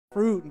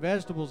fruit and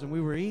vegetables, and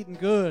we were eating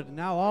good, and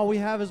now all we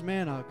have is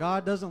manna.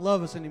 God doesn't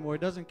love us anymore. He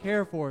doesn't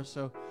care for us.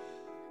 So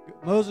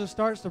Moses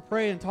starts to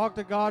pray and talk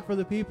to God for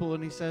the people,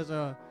 and he says,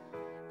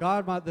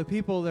 God, the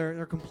people,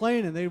 they're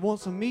complaining. They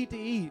want some meat to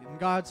eat. And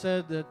God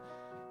said that,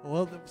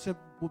 well,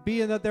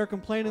 being that they're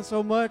complaining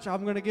so much,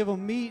 I'm going to give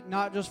them meat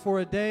not just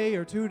for a day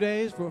or 2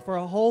 days, but for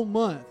a whole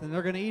month. And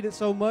they're going to eat it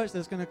so much that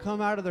it's going to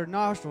come out of their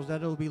nostrils,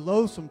 that it'll be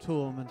loathsome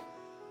to them. And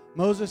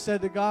Moses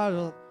said to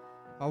God,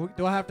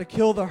 do I have to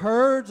kill the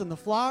herds and the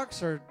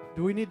flocks, or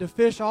do we need to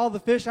fish all the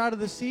fish out of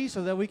the sea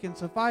so that we can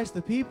suffice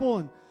the people?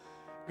 And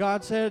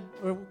God said,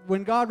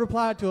 when God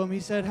replied to him, he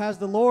said, has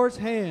the Lord's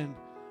hand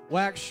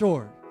waxed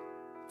short?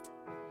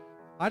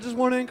 I just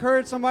want to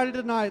encourage somebody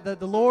tonight that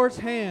the Lord's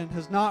hand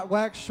has not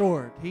waxed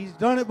short. He's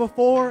done it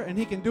before, and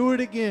he can do it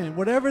again.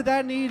 Whatever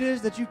that need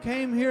is that you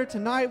came here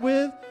tonight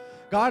with,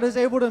 God is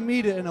able to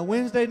meet it in a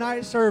Wednesday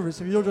night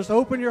service. If you'll just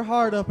open your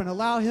heart up and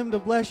allow him to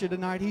bless you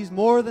tonight, he's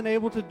more than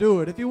able to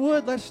do it. If you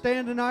would, let's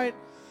stand tonight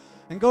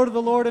and go to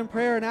the Lord in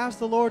prayer and ask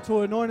the Lord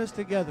to anoint us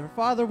together.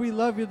 Father, we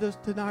love you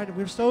tonight, and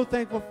we're so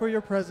thankful for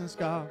your presence,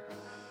 God.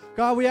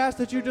 God, we ask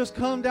that you just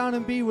come down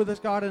and be with us,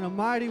 God, in a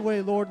mighty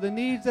way, Lord. The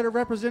needs that are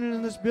represented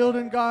in this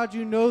building, God,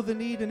 you know the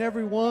need in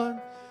every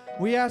one.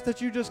 We ask that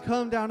you just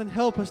come down and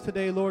help us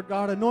today, Lord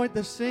God. Anoint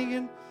the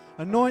singing,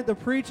 anoint the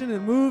preaching,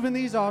 and move in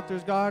these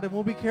altars, God. And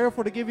we'll be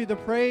careful to give you the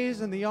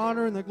praise and the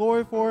honor and the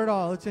glory for it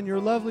all. It's in your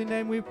lovely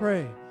name we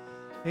pray.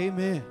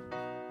 Amen.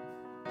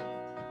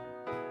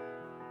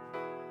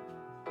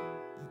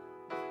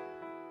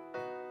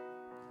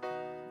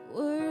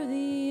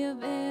 Worthy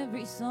of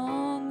every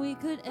song we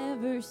could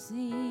ever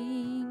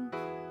sing.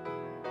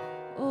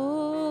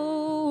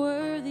 Oh,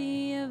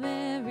 worthy of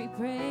every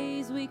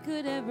praise we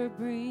could ever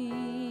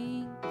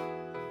bring.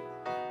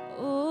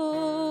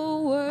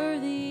 Oh,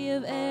 worthy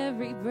of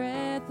every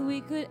breath we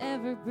could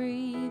ever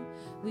breathe.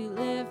 We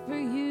live for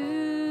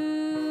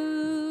you.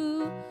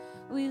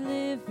 We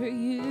live for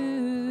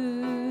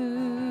you.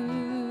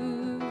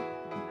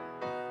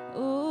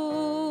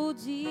 Oh,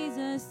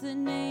 Jesus, the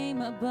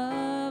name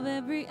above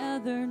every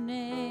other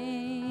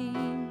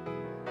name.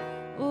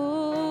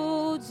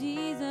 Oh,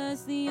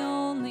 Jesus, the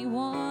only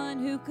one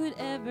who could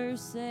ever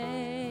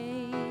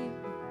save.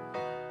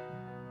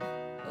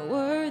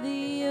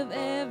 Worthy of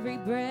every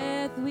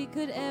breath we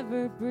could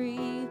ever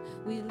breathe.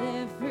 We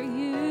live for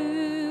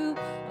you.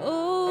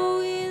 Oh,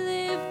 we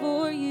live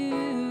for you.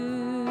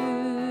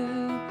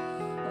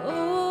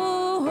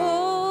 Oh,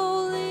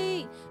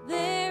 holy,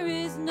 there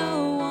is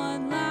no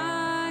one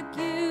like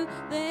you.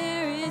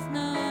 There is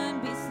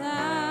none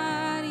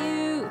beside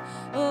you.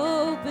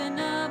 Open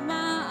up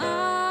my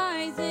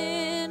eyes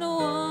in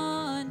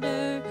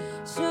wonder.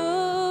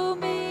 Show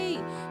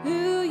me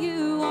who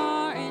you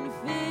are and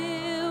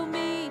fill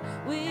me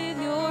with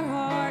your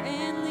heart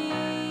and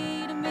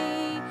lead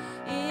me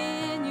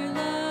in your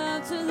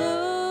love to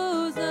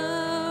those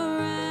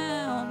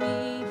around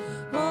me.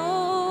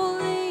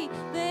 Holy,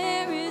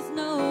 there is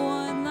no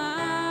one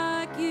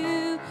like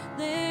you.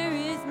 There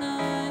is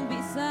none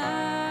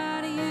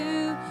beside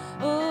you.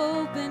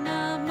 Open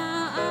up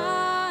my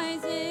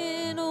eyes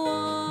in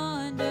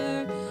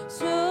wonder.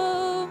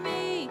 Show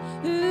me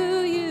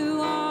who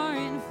you are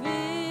and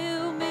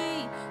fill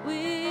me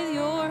with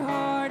your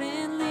heart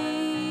and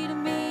lead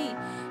me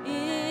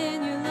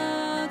in your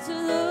love to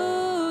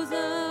those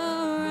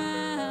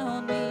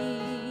around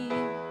me.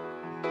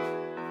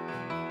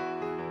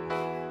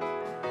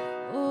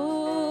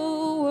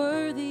 Oh,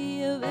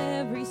 worthy of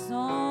every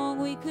song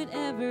we could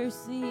ever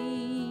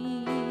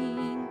sing.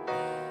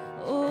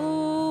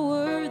 Oh,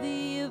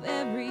 worthy of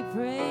every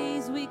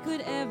praise we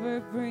could ever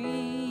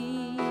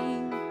bring.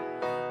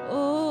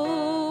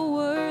 Oh,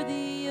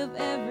 worthy of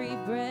every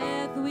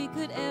breath we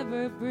could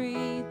ever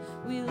breathe.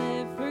 We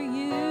live for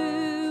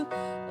you.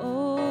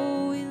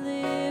 Oh, we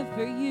live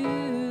for you.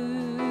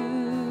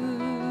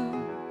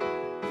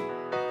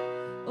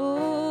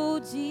 Oh,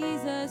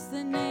 Jesus,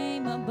 the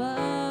name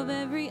above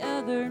every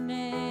other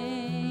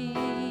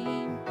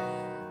name.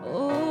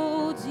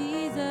 Oh,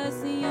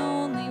 Jesus, the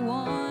only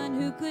one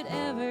who could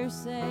ever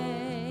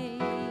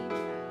save.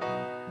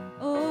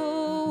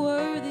 Oh,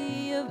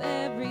 worthy of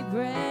every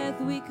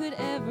breath we could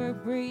ever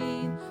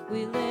breathe.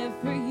 We live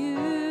for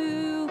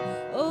you.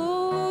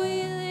 Oh,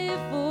 we live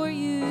for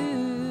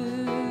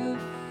you.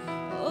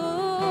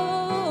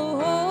 Oh,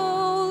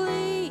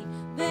 holy,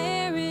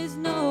 there is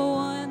no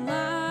one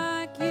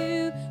like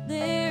you.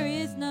 There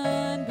is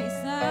none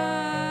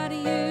beside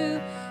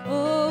you.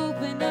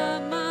 Open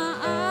up my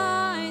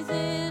eyes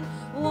in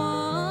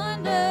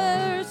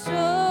wonder.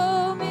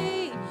 Show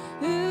me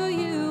who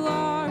you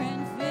are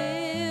and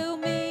fill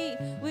me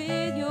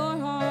with your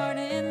heart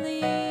and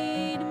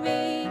lead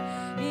me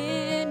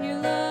in your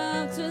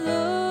love to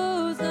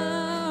those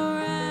around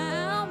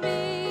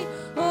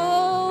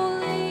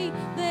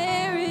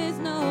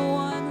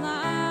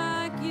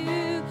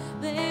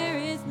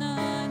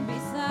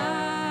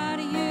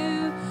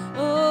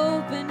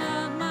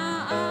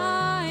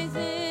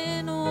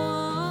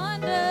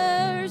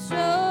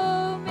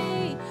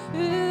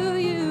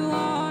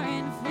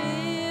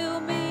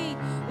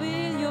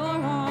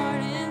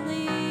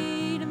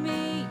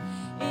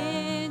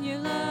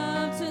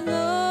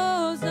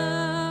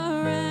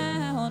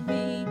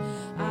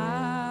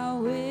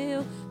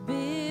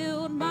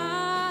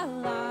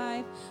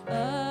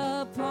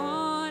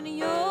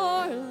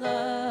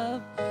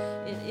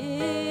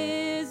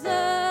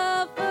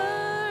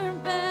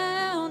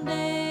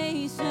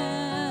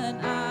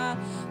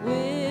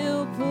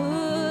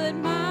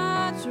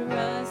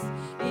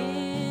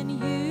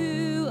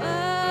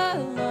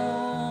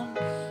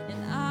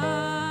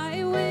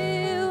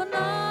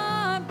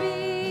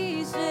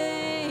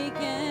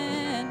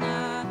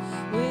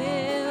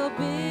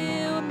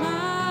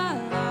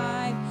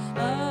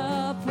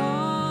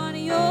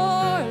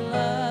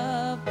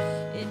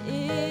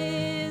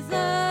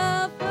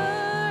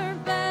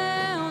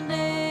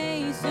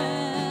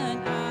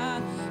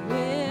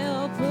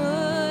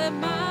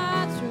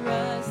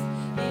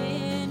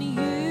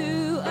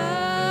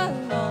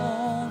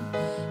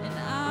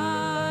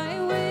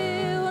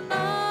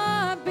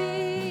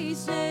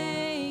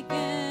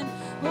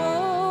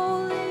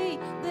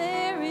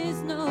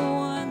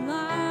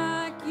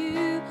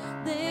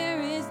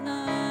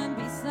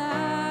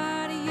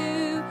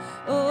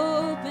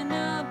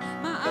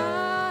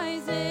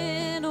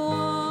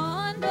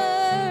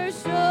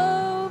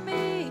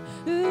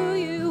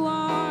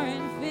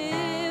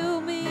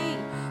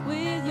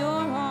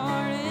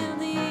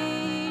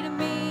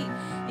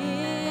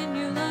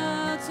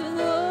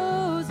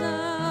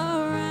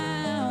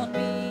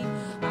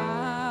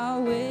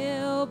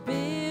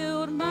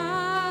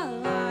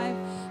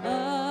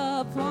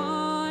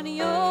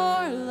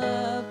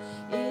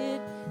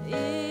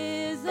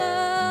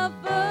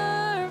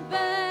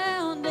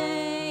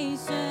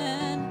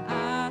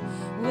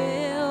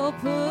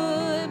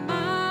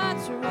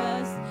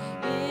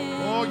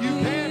you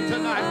can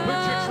tonight. Put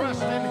your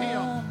trust in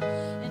Him.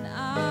 And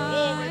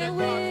Glory to I God,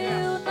 will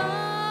yes.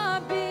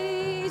 not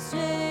be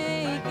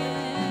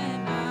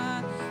shaken.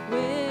 I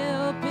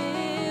will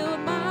build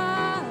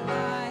my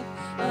life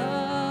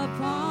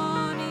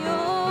upon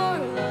your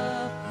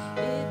love.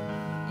 It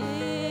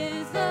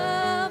is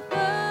a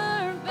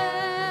firm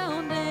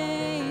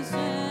foundation.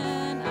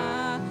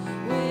 I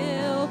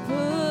will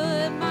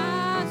put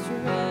my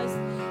trust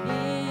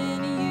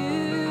in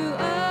you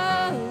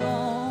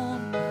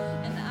alone,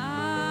 and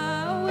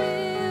I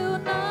will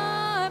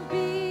not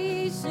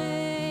be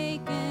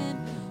shaken.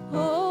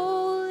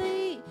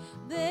 Holy,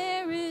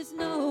 there is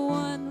no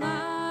one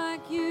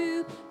like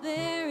you.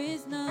 There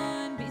is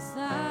none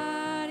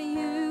beside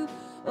you.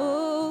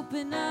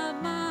 Open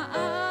up my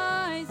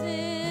eyes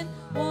in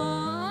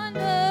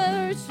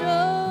wonder.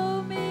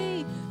 Show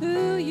me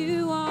who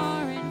you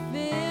are and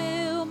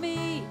fill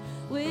me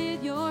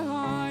with your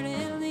heart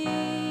and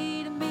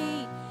lead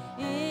me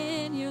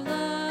in your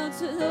love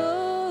to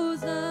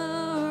those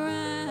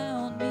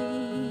around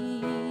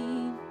me.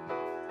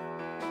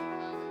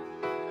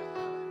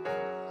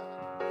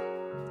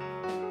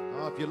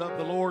 If you love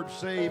the Lord,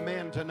 say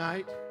amen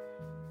tonight.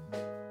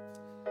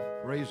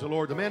 Praise the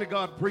Lord. The man of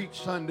God preached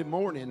Sunday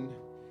morning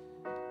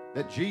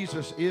that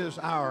Jesus is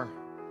our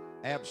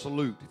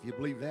absolute. If you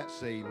believe that,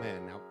 say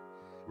amen. Now,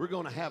 we're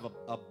going to have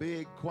a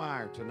big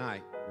choir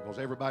tonight because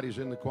everybody's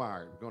in the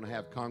choir. We're going to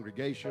have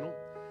congregational.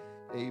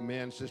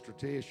 Amen. Sister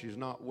Tish is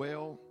not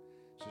well.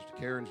 Sister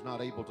Karen's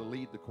not able to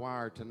lead the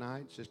choir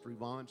tonight. Sister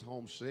Yvonne's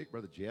homesick.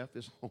 Brother Jeff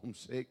is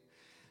homesick.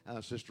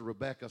 Sister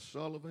Rebecca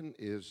Sullivan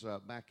is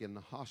back in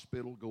the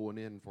hospital going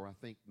in for, I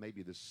think,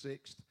 maybe the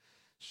 6th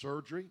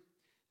surgery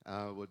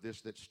with this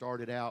that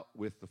started out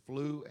with the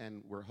flu,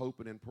 and we're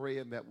hoping and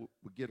praying that we'll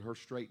get her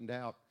straightened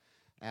out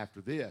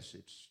after this.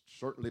 It's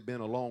certainly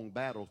been a long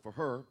battle for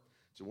her,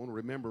 so I want to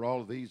remember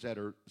all of these that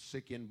are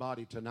sick in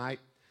body tonight.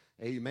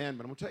 Amen.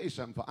 But I'm going to tell you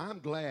something. I'm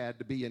glad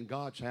to be in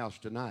God's house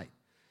tonight.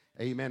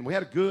 Amen. We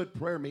had a good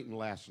prayer meeting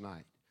last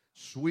night.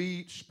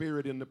 Sweet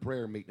spirit in the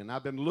prayer meeting. And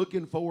I've been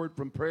looking forward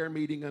from prayer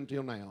meeting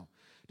until now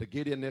to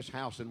get in this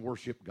house and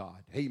worship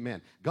God.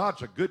 Amen.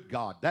 God's a good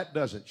God. That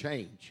doesn't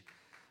change.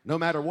 No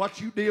matter what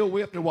you deal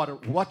with or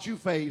what you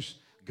face,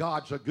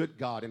 God's a good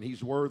God, and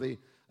He's worthy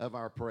of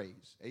our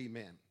praise.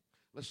 Amen.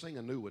 Let's sing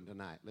a new one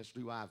tonight. Let's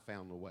do I've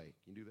Found the Way.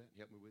 Can you do that?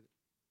 Help me with it.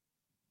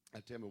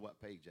 Tell me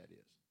what page that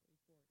is.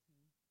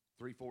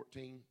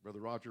 314.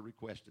 Brother Roger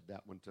requested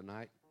that one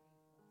tonight.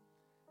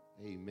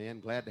 Amen.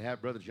 Glad to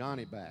have Brother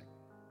Johnny back.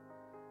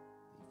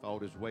 He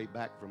fought his way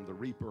back from the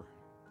Reaper.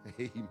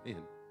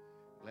 Amen.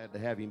 Glad to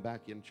have him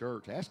back in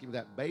church. Ask him if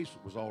that bass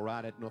was all right.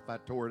 I didn't know if I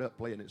tore it up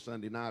playing it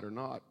Sunday night or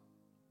not.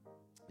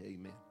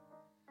 Amen.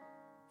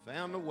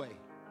 Found a way.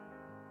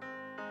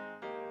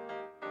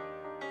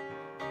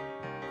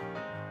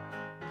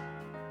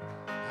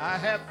 I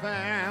have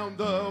found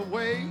the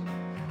way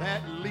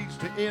that leads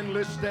to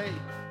endless day,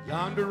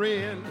 yonder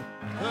in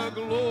the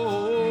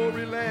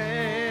glory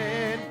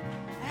land.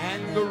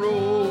 And the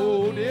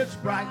road is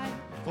bright,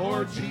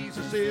 for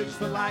Jesus is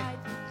the light,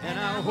 and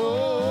I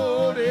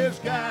hold His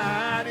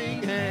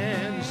guiding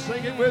hand.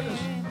 Sing it with us.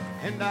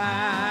 And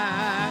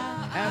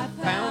I have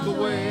found the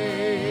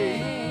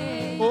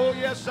way. Oh,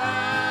 yes, I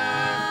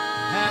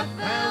have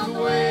found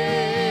the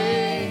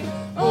way.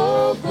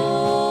 Oh,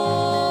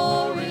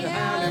 glory,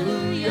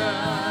 hallelujah.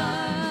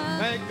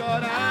 Thank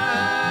God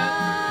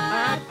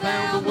I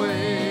found the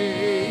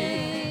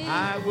way.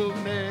 I will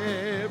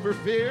never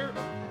fear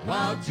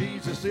while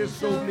Jesus is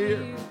so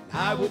near.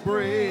 I will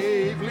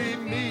bravely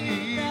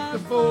meet the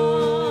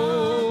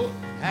foe.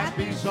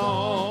 Happy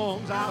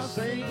songs I'll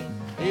sing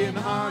in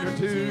honor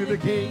to the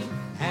King,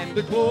 and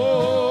the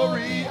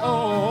glory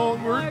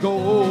onward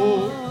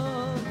go.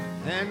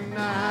 And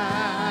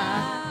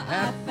I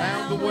have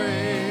found the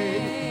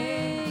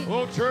way.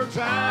 Oh, church,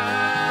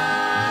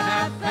 I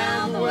have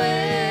found the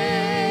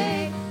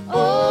way.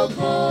 Oh,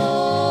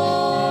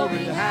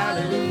 glory,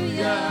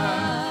 hallelujah.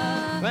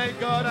 Thank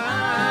God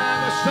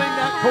let's sing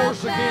that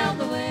chorus again.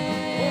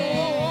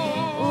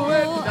 Oh,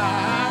 and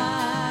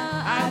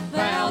I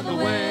found the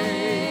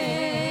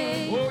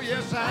way. Oh,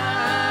 yes, I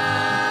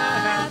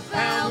have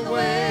found the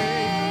way.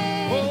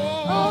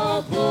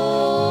 Oh,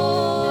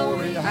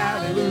 glory,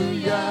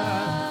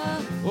 hallelujah.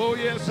 Oh,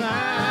 yes, I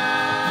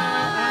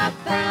have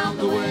found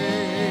the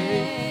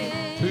way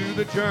to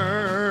the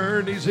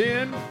journey's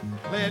end,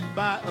 led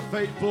by a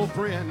faithful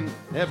friend,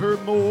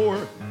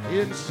 evermore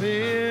in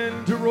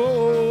sin to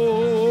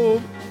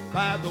roam.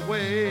 By the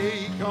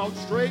way called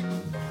straight,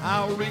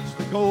 I'll reach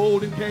the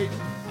golden gate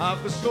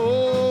of the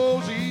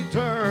soul's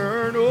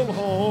eternal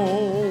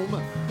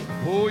home.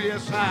 Oh,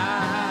 yes,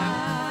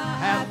 I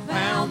have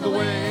found the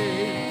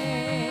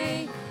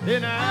way,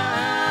 and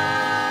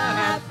I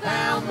have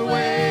found the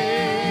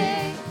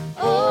way.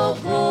 Oh,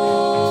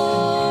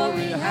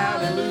 glory,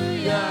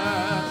 hallelujah.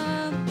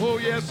 Oh,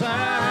 yes,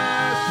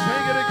 I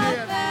sing it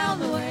again.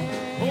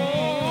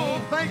 Oh,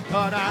 thank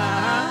God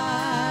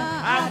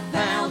I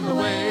found the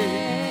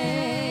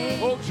way.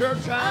 Oh,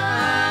 church,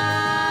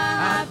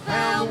 I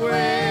found the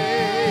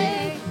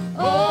way.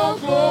 Oh,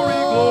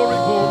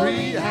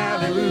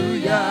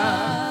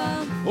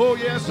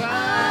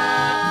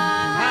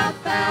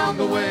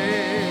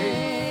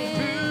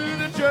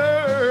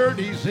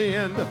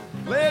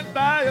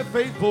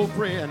 faithful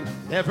friend,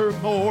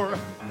 evermore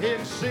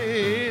in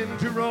sin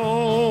to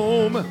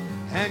roam.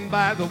 And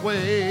by the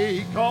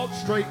way called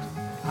straight,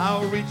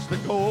 I'll reach the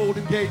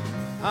golden gate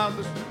of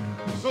the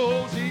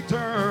soul's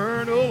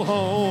eternal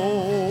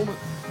home.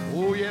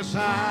 Oh, yes,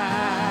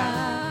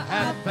 I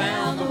have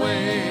found the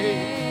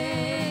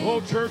way. Oh,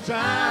 church,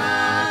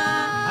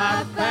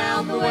 I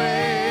found the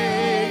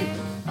way.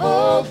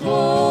 Oh,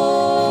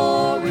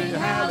 glory,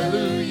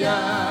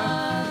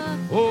 hallelujah.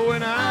 Oh,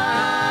 and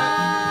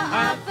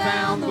I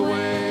found the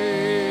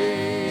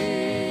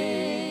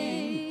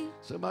way.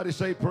 Somebody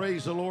say,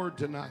 praise the Lord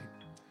tonight.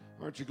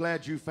 Aren't you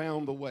glad you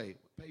found the way?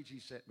 What page he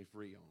set me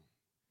free on?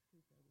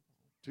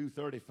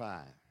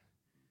 235.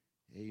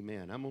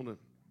 Amen. I'm going to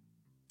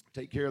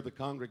take care of the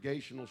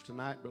congregationals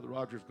tonight. Brother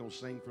Roger's going to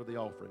sing for the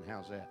offering.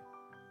 How's that?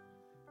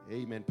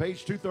 Amen.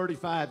 Page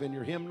 235 in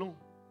your hymnal.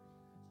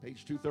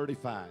 Page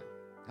 235.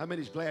 How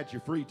many's glad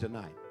you're free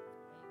tonight?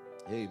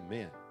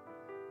 Amen.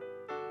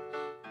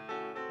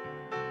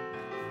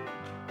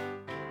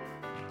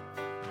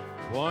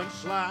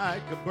 Once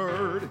like a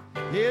bird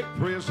in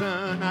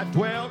prison I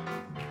dwelt,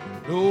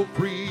 no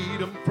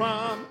freedom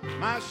from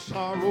my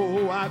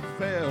sorrow I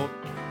felt.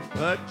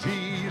 But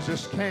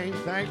Jesus came,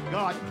 thank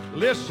God,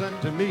 listen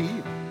to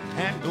me,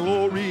 and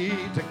glory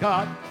to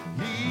God,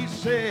 He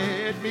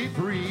set me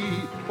free.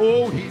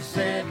 Oh, He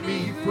set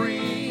me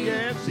free,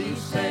 yes, He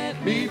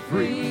set me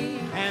free,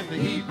 and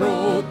He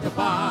broke the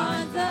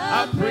bonds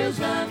of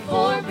prison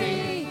for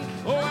me.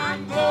 Oh,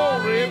 I'm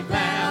glory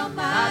bound,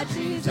 my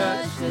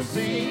Jesus to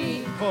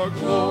see, for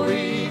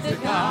glory to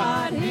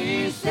God,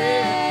 He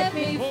set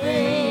me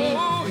free.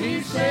 Oh,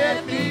 He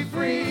set me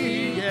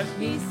free, yes,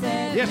 He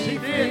set yes, me He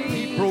did. free.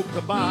 He broke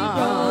the He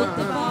bonds,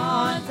 broke the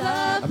bonds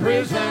of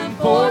prison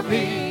for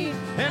me.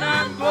 and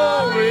I'm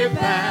glory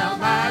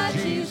bound, my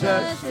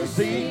Jesus to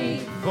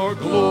see, for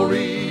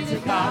glory to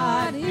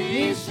God,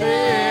 He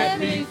set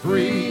me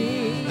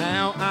free.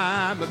 Now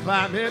I'm a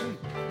climbing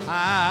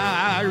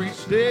high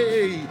each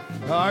day,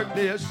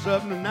 darkness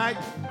of the night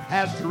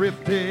has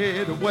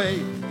drifted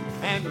away,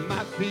 and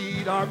my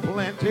feet are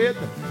planted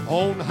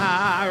on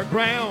higher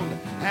ground,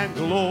 and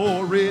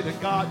glory to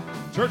God,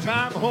 church,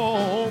 I'm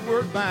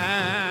homeward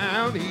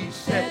bound. He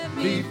set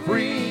me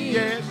free,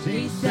 yes,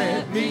 He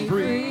set me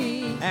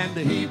free, and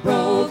He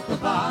broke the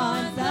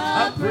bonds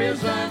of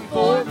prison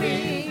for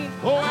me.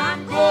 Oh,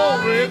 I'm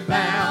glory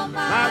bound,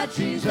 my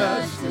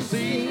Jesus to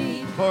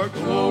see, for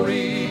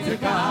glory to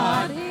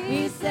God,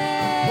 He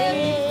set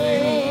me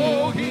free.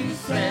 oh, He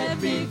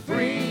set me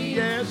free,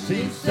 yes,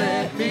 He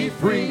set me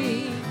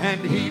free, and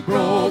He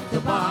broke the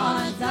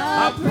bonds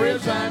of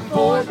prison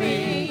for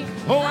me.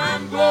 Oh,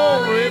 I'm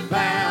glory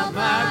bound,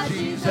 my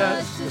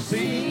Jesus to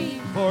see,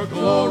 for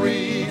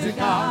glory to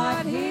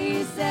God,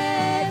 He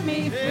set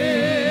me free.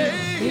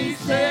 hey, He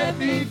set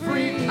me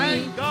free.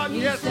 Thank God,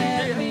 He yes, He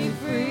set did. me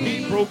free.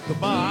 He broke the He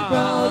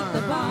broke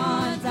the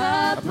bonds bonds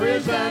of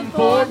prison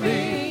for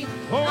me.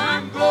 Oh,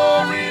 I'm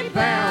glory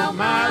bound,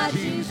 my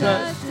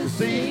Jesus to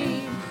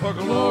see, for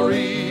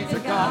glory to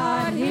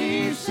God,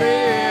 He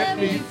set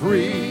me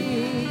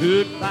free.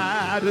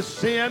 Goodbye to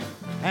sin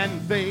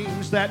and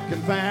things that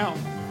confound.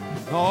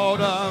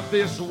 Thought of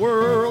this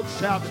world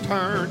shall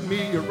turn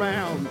me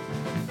around.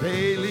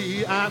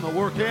 Daily I'm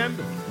a-working,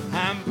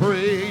 I'm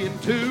praying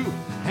too,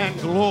 and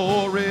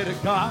glory to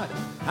God,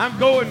 I'm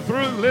going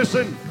through.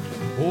 Listen,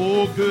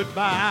 oh,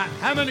 goodbye.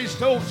 How many's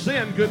told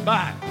sin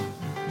goodbye?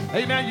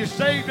 Amen. You're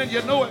saved and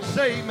you know it.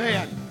 Say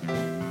amen.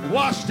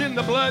 Washed in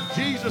the blood,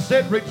 Jesus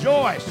said,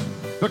 rejoice,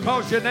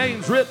 because your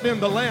name's written in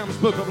the Lamb's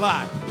book of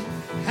life.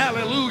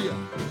 Hallelujah.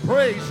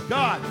 Praise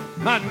God.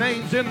 My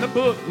name's in the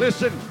book.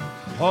 Listen.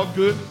 Oh,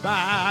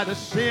 goodbye to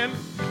sin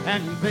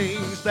and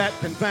things that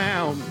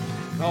confound.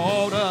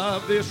 Thought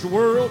of this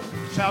world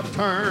shall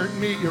turn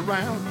me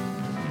around.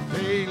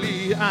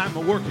 Daily I'm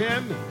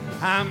working,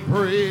 I'm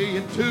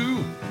praying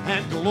too,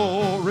 and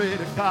glory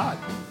to God,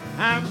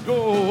 I'm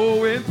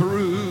going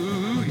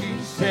through. He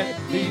set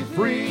me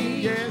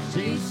free, yes,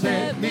 He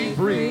set me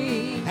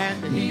free,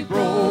 and He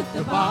broke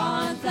the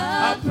bonds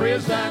of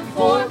prison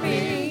for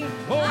me.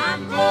 Oh,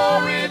 I'm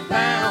glory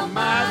bound,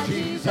 my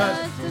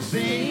Jesus to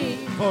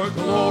see, for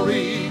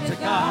glory to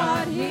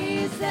God,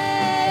 He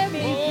set me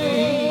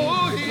free.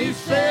 oh, He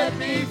set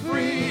me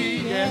free,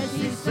 yes,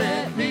 He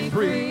set me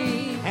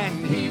free,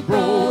 and He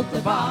broke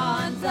the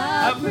bonds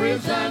of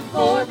prison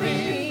for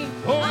me.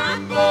 Oh,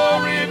 I'm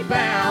glory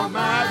bound,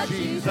 my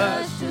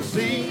Jesus to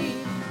see,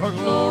 for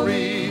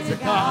glory to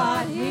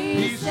God,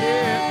 He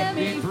set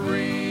me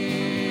free.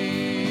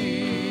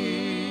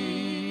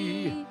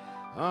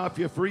 If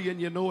you're free and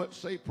you know it,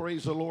 say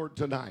praise the Lord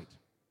tonight.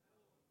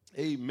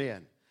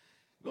 Amen.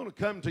 I'm going to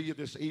come to you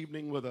this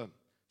evening with a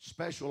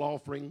special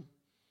offering.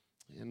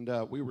 And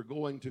we were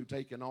going to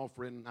take an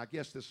offering, I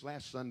guess this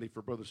last Sunday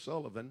for Brother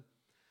Sullivan.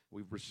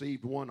 We've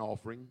received one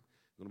offering.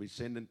 I'm going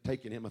to be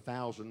taking him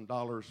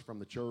 $1,000 from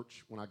the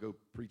church when I go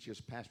preach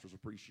his pastor's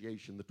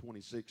appreciation the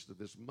 26th of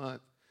this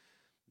month.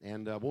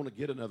 And I want to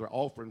get another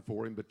offering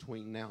for him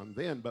between now and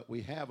then. But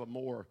we have a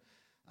more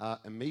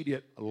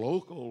immediate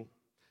local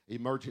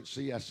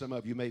emergency, as some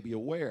of you may be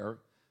aware.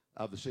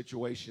 of the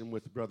situation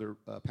with Brother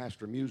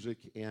Pastor Music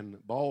in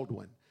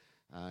Baldwin.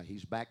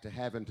 He's back to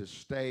having to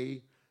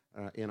stay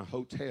in a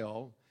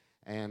hotel,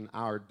 and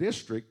our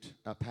district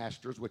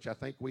pastors, which I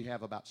think we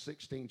have about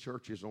 16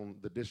 churches on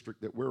the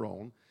district that we're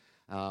on,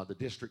 the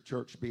district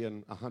church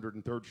being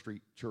 103rd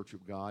Street Church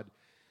of God.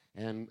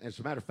 And as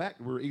a matter of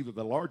fact, we're either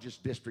the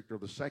largest district or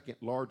the second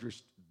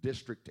largest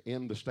district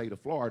in the state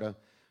of Florida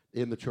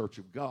in the Church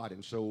of God.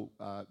 And so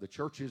the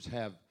churches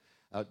have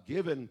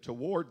given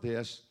toward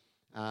this,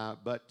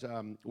 but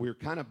we're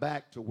kind of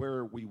back to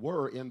where we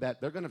were in that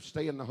they're going to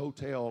stay in the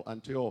hotel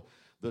until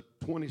the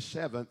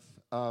 27th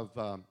of,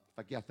 if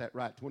I get that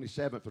right,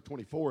 27th or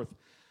 24th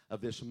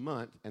of this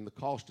month, and the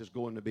cost is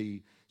going to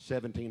be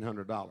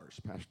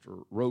 $1,700. Pastor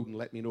Roden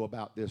let me know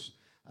about this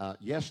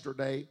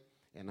yesterday,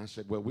 and I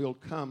said, well, we'll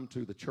come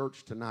to the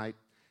church tonight,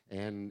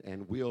 and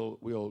we'll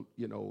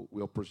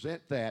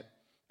present that,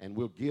 and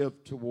we'll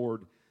give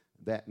toward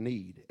that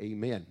need.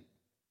 Amen.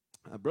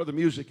 Brother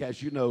Music,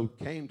 as you know,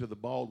 came to the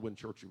Baldwin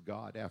Church of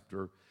God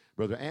after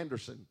Brother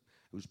Anderson,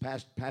 who's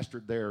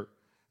pastored there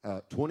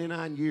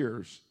 29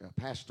 years,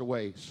 passed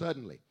away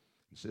suddenly.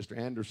 And Sister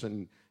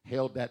Anderson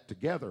held that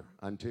together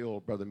until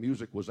Brother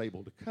Music was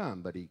able to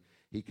come, but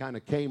he kind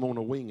of came on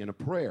a wing in a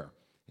prayer,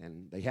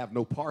 and they have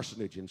no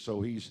parsonage, and so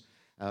he's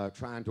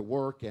trying to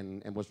work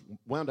and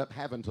wound up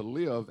having to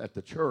live at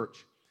the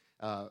church,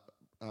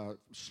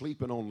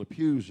 sleeping on the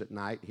pews at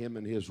night, him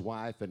and his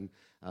wife and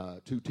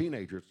two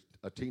teenagers,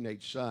 a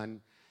teenage son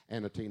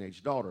and a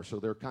teenage daughter. So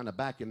they're kind of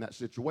back in that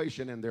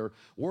situation, and they're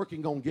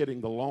working on getting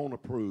the loan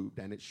approved,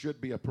 and it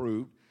should be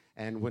approved.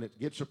 And when it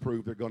gets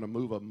approved, they're going to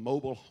move a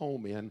mobile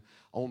home in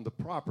on the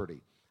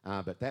property.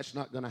 But that's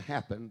not going to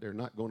happen. They're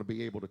not going to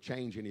be able to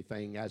change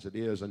anything as it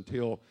is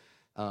until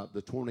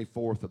the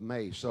 24th of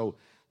May. So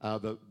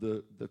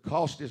the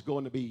cost is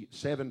going to be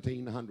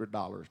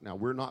 $1,700. Now,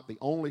 we're not the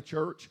only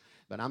church,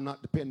 but I'm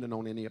not dependent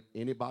on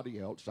anybody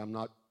else. I'm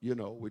not,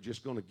 we're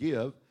just going to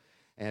give.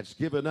 And it's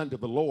given unto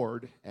the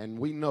Lord. And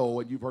we know,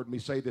 and you've heard me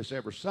say this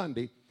every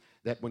Sunday,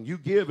 that when you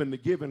give and the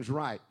giving's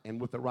right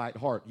and with the right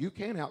heart, you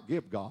can't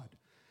outgive God.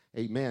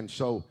 Amen.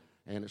 So,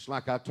 and it's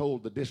like I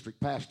told the district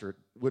pastor, it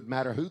wouldn't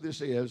matter who this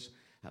is,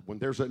 when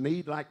there's a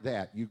need like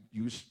that,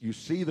 you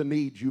see the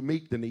need, you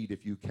meet the need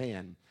if you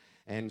can.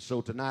 And so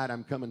tonight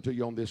I'm coming to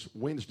you on this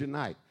Wednesday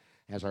night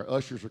as our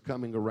ushers are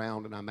coming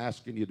around, and I'm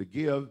asking you to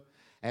give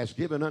as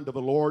given unto the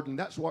Lord, and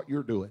that's what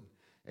you're doing.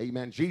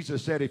 Amen.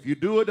 Jesus said, if you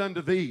do it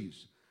unto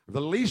these,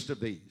 the least of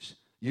these,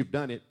 you've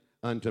done it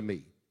unto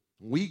me.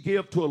 We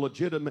give to a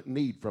legitimate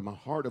need from a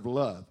heart of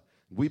love.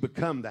 We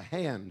become the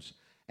hands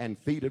and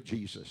feet of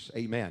Jesus.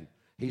 Amen.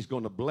 He's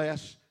going to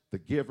bless the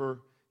giver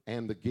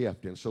and the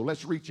gift. And so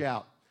let's reach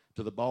out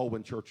to the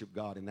Baldwin Church of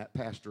God and that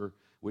pastor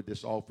with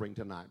this offering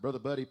tonight. Brother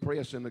Buddy, pray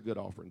us in the good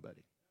offering,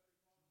 buddy.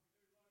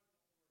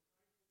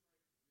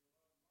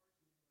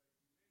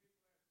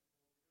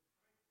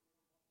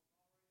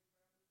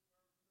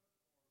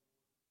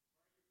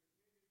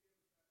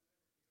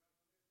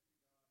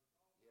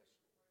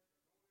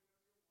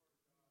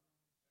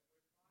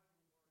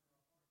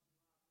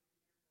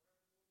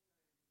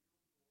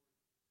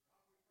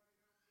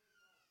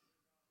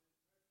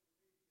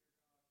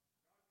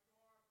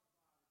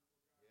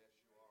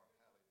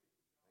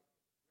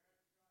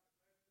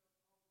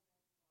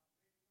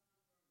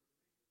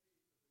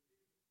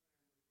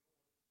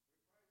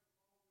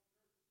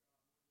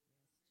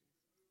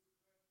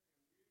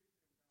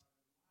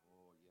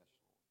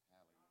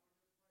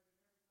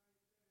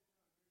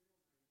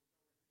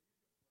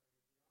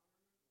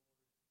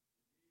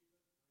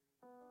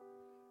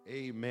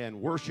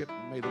 Amen. Worship.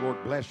 May the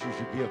Lord bless you as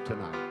you give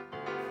tonight.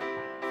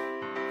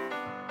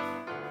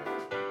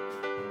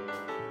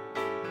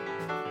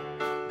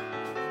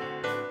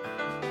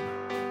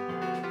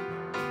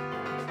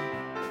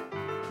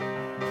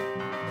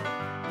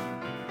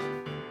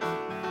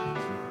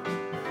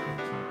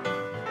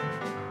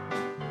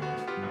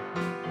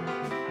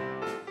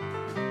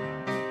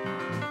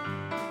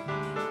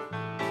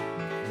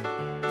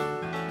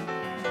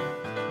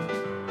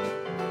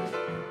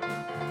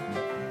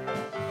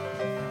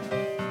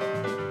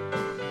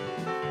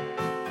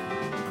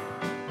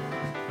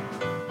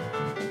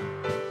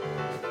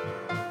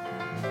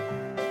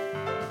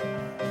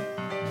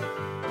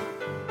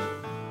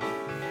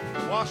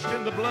 Washed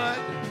in the blood.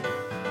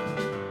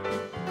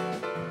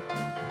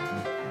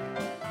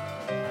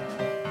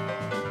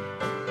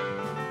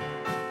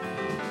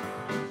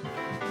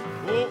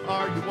 Oh,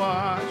 are you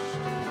washed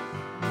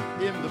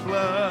in the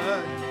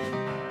blood,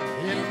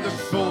 in the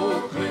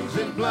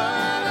soul-cleansing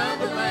blood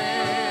of the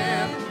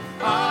Lamb?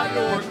 Are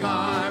your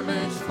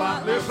garments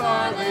spotless,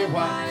 are they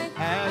white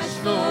as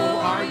snow?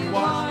 Are you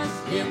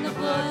washed in the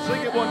blood?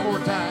 Sing it one more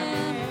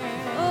time.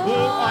 Oh,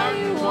 are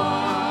you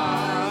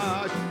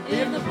washed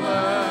in the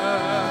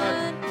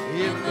blood,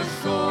 in the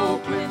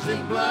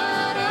soul-cleansing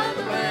blood of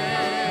the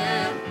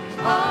Lamb?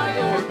 Are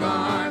your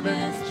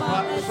garments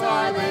spotless,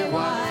 are they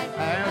white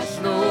as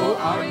snow?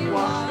 Are you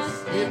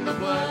washed in the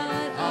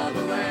blood of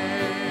the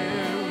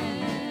Lamb?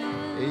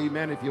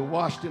 Amen. If you're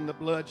washed in the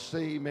blood,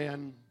 say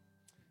amen.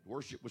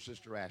 Worship with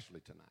Sister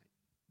Ashley tonight.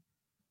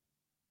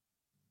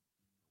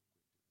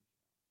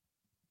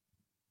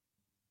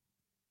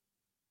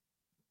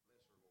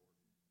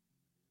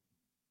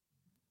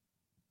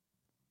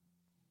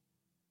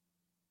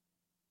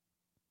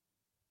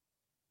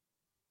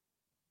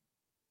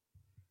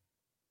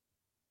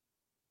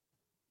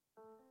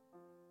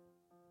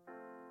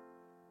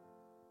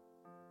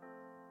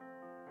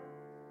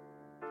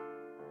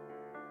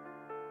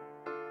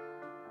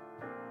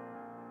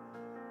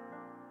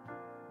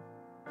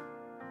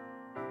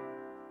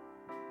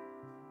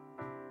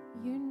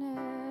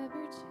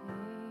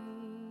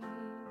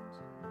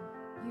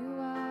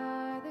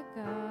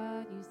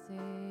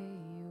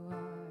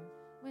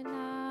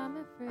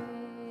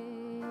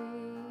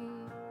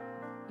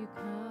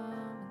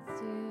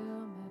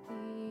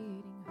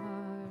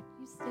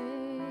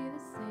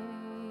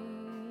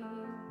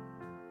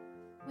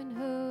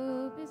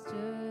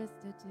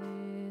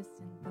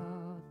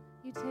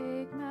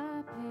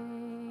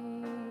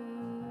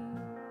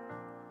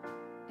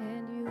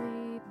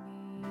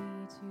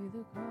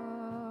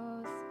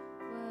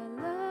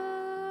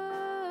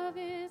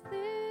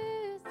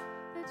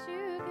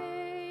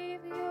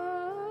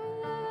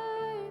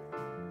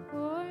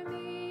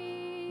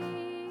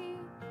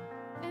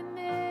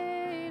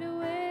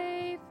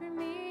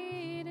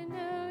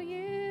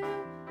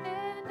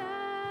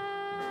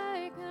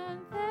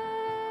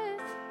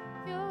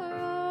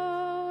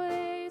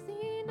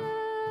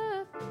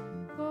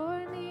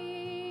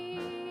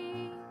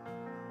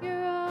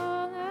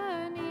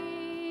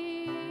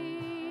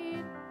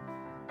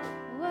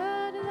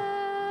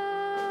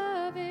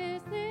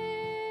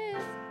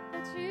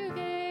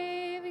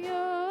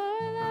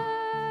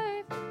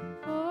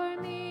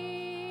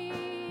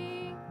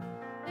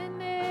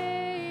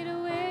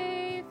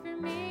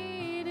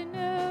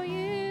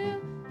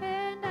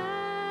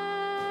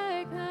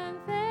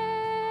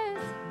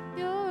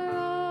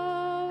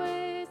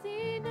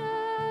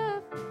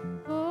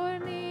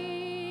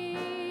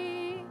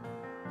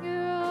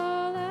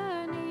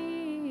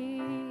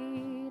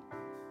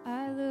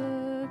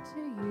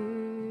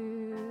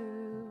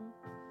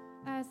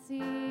 I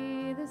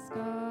see the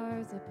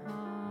scars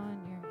upon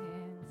your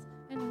hands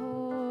and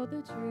hold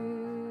the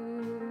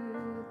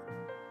truth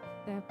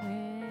that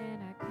when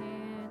I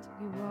can't,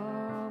 you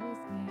always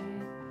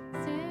can.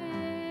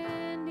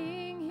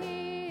 Standing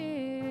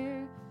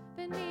here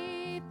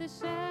beneath the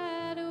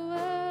shadow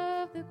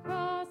of the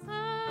cross,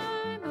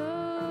 I'm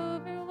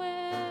overwhelmed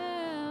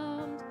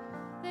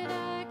that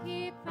I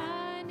keep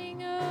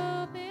finding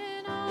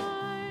open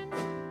arms.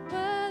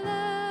 What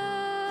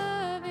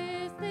love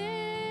is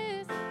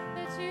this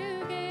that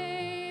you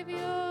gave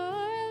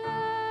your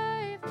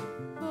life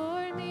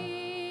for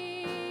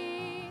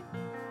me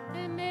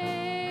and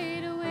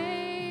made a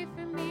way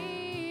for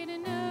me to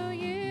know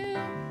you?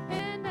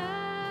 And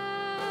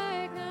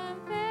I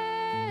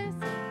confess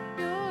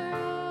you're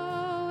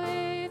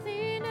always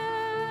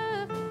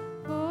enough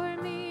for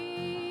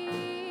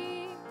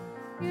me.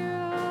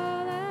 You're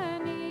all I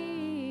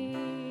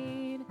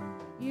need.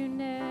 You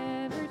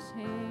never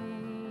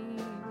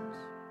change.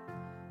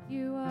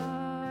 You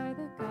are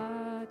the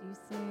God you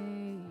say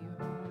you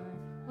are.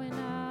 When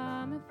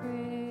I'm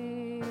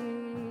afraid,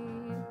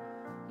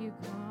 you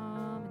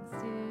calm and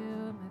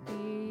still my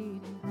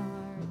beating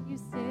heart. You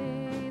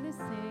stay the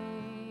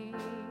same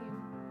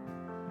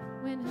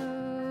when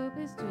hope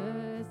is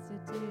just a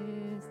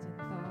distant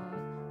thought.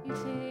 You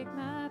take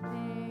my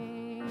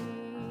pain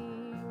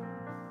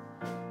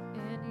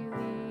and you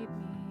lead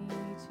me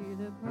to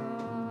the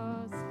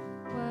cross.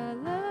 What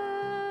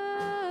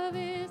love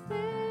is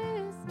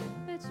this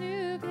that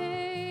you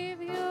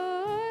gave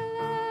your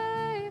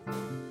life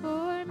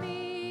for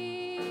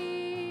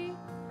me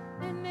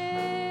and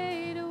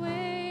made a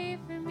way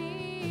for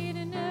me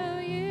to know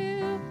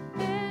you?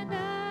 And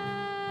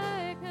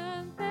I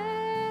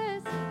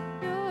confess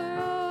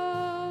you're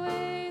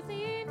always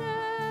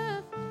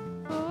enough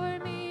for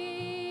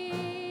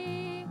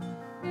me.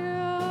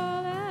 You're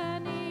all I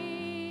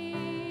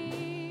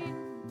need.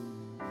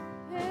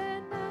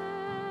 And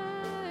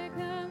I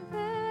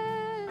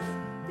confess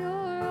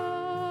you're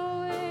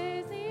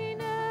always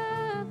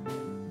enough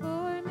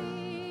for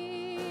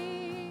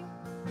me.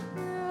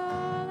 You're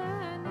all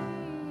I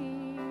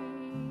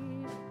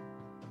need.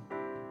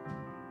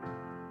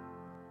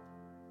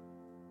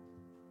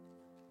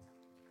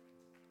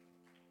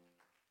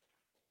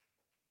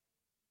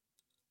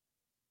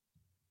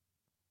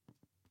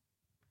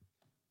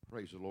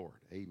 Praise the Lord.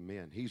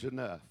 Amen. He's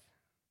enough.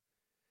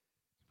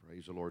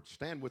 Praise the Lord.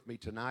 Stand with me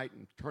tonight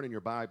and turn in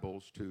your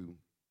Bibles to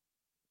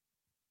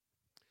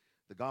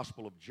the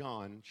Gospel of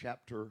John,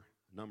 chapter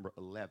number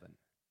 11.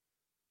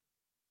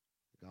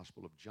 The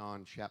Gospel of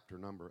John, chapter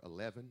number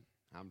 11.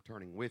 I'm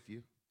turning with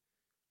you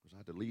because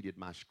I deleted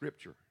my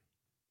scripture.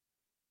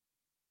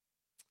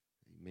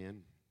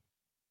 Amen.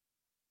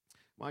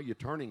 While you're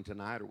turning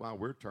tonight, or while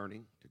we're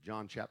turning to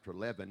John chapter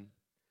 11,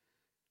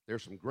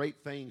 there's some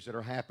great things that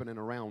are happening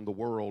around the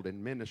world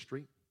in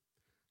ministry.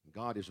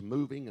 God is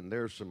moving, and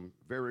there's some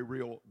very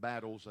real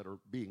battles that are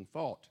being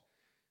fought.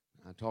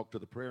 I talked to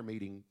the prayer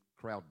meeting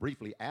crowd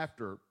briefly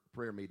after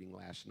prayer meeting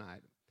last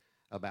night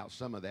about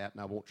some of that, and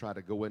I won't try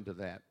to go into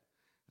that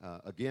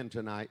again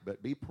tonight,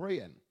 but be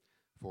praying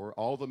for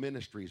all the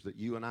ministries that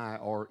you and I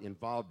are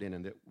involved in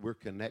and that we're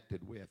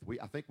connected with.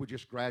 I think we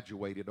just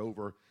graduated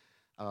over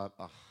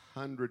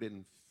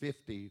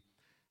 150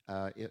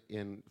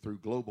 through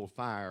Global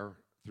Fire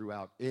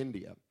throughout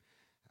India.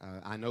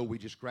 I know we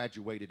just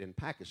graduated in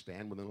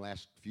Pakistan within the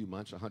last few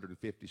months,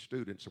 150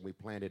 students, and we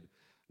planted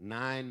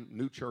 9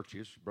 new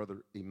churches.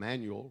 Brother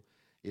Emmanuel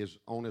is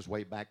on his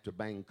way back to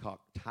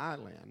Bangkok,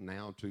 Thailand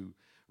now to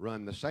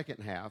run the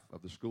second half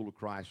of the School of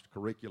Christ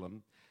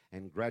curriculum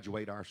and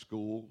graduate our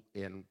school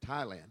in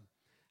Thailand.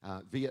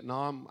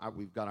 Vietnam,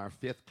 we've got our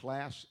 5th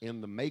class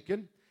in the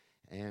making,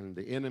 and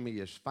the enemy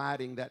is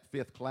fighting that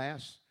 5th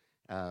class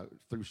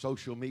through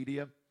social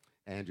media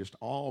and just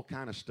all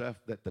kind of stuff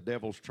that the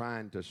devil's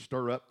trying to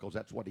stir up, because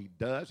that's what he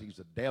does. He's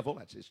a devil.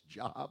 That's his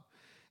job,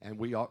 and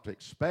we ought to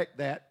expect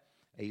that.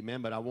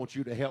 Amen. But I want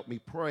you to help me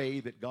pray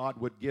that God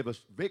would give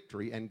us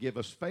victory and give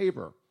us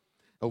favor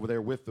over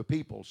there with the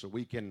people so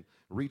we can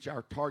reach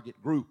our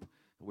target group,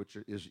 which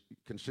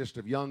consists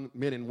of young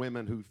men and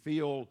women who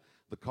feel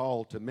the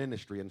call to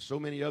ministry and so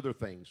many other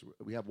things.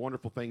 We have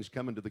wonderful things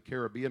coming to the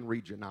Caribbean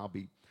region. I'll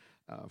be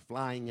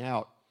flying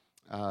out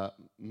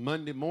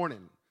Monday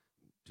morning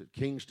to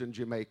Kingston,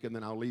 Jamaica, and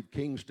then I'll leave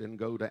Kingston,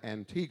 go to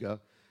Antigua,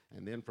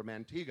 and then from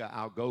Antigua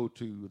I'll go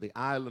to the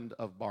island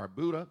of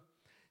Barbuda.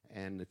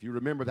 And if you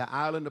remember, the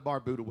island of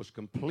Barbuda was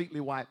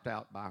completely wiped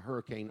out by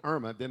Hurricane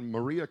Irma. Then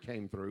Maria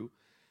came through,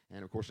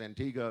 and of course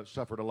Antigua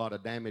suffered a lot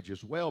of damage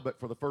as well. But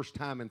for the first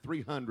time in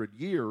 300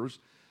 years,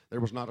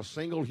 there was not a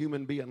single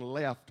human being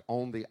left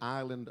on the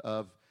island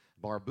of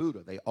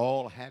Barbuda. They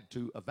all had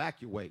to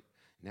evacuate.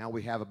 Now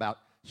we have about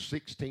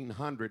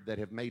 1,600 that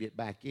have made it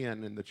back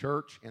in the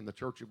church, and the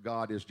Church of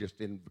God is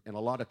just in a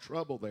lot of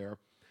trouble there.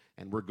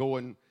 And we're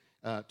going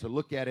to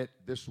look at it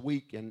this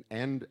week in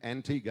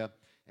Antigua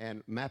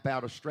and map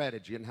out a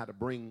strategy and how to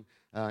bring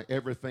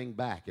everything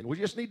back. And we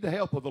just need the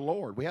help of the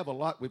Lord. We have a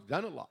lot. We've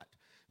done a lot.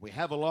 We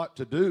have a lot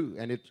to do,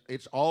 and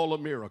it's all a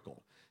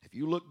miracle. If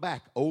you look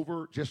back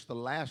over just the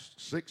last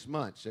 6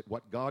 months at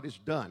what God has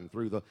done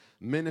through the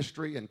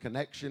ministry and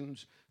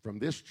connections from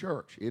this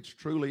church, it's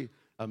truly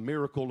a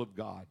miracle of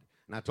God.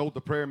 And I told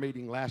the prayer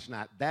meeting last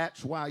night,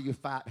 that's why you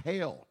fight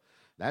hell.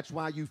 That's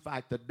why you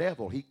fight the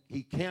devil.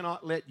 He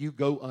cannot let you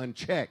go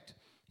unchecked.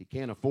 He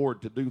can't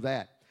afford to do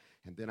that.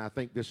 And then I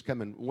think this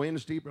coming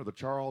Wednesday, Brother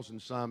Charles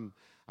and some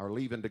are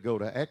leaving to go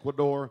to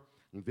Ecuador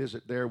and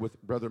visit there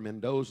with Brother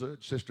Mendoza,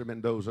 Sister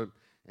Mendoza.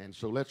 And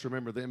so let's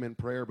remember them in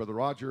prayer. Brother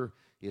Roger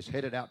is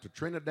headed out to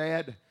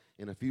Trinidad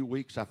in a few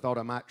weeks. I thought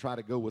I might try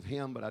to go with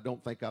him, but I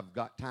don't think I've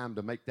got time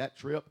to make that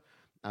trip.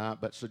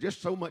 But so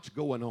just so much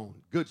going on.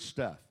 Good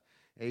stuff.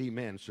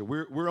 Amen. So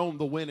we're on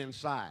the winning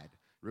side.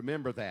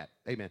 Remember that.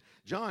 Amen.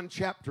 John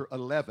chapter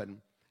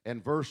 11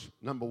 and verse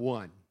number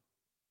 1.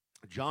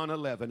 John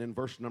 11 and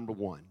verse number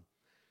 1.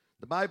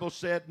 The Bible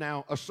said,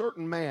 now a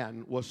certain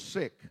man was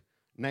sick,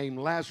 named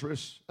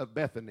Lazarus of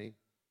Bethany,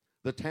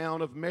 the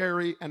town of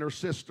Mary and her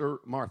sister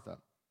Martha.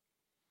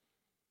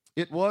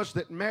 It was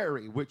that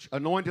Mary which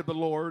anointed the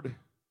Lord,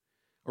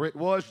 or it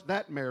was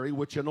that Mary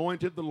which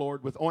anointed the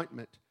Lord with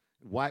ointment,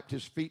 and wiped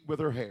his feet with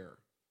her hair,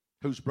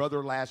 whose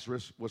brother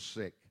Lazarus was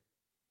sick.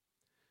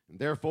 And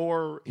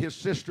therefore his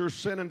sisters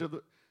sent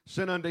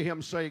unto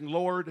him, saying,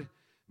 Lord,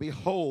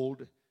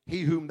 behold,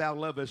 he whom thou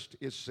lovest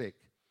is sick.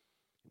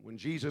 And when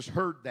Jesus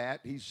heard that,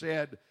 he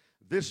said,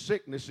 this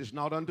sickness is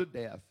not unto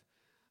death,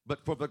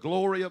 but for the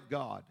glory of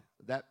God,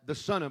 that the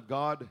Son of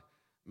God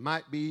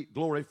might be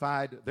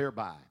glorified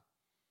thereby.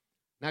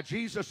 Now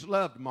Jesus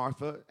loved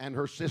Martha and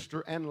her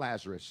sister and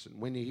Lazarus. And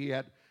when he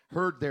had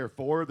heard,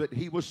 therefore, that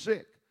he was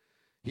sick,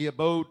 he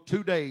abode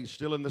 2 days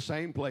still in the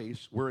same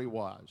place where he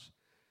was.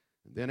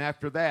 And then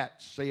after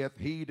that saith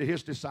he to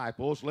his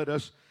disciples, let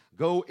us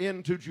go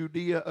into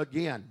Judea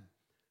again.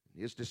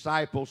 His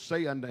disciples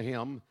say unto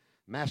him,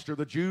 Master,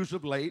 the Jews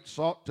of late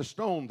sought to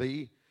stone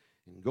thee,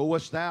 and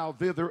goest thou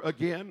thither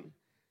again?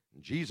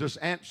 And Jesus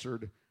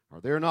answered, are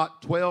there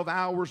not 12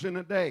 hours in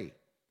a day?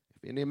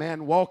 If any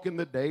man walk in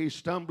the day,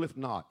 stumbleth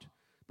not,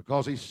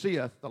 because he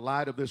seeth the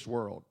light of this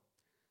world.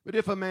 But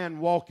if a man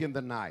walk in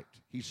the night,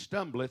 he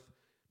stumbleth,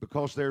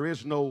 because there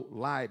is no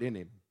light in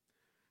him.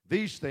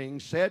 These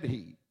things said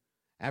he.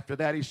 After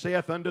that he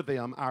saith unto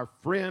them, our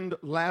friend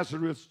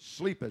Lazarus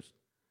sleepeth,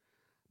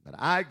 but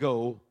I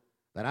go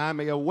that I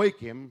may awake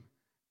him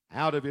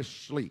out of his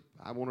sleep.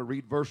 I want to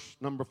read verse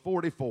number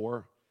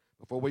 44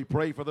 before we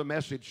pray for the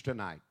message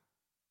tonight.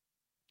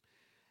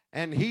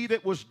 And he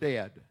that was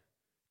dead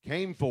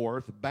came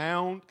forth,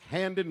 bound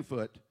hand and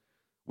foot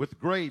with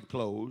grave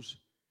clothes,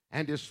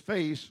 and his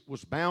face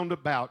was bound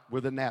about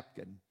with a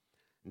napkin.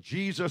 And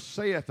Jesus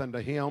saith unto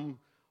him,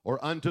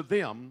 or unto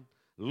them,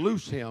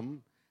 loose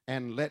him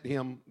and let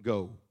him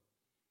go.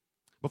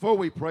 Before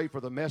we pray for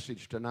the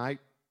message tonight,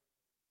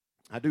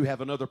 I do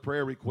have another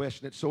prayer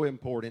request, and it's so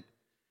important.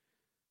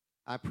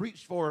 I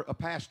preached for a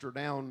pastor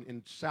down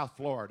in South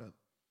Florida,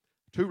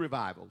 2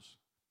 revivals.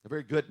 A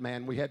very good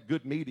man. We had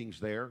good meetings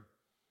there.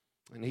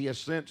 And he has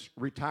since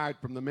retired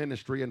from the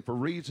ministry, and for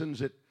reasons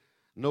that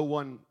no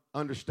one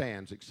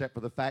understands, except for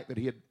the fact that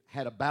he had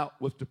had a bout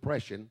with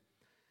depression,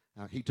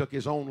 he took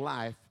his own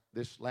life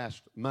this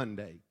last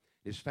Monday.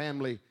 His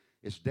family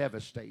is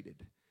devastated.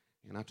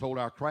 And I told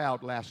our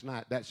crowd last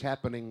night, that's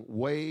happening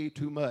way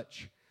too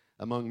much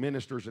among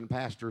ministers and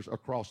pastors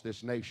across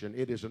this nation.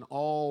 It is an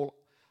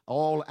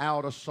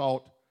all-out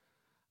assault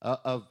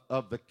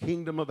of the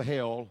kingdom of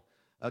hell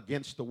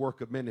against the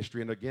work of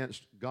ministry and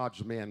against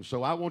God's men.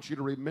 So I want you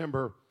to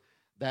remember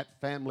that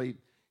family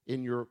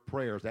in your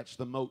prayers. That's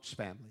the Moats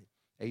family.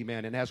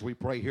 Amen. And as we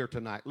pray here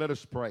tonight, let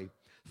us pray.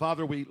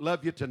 Father, we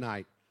love you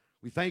tonight.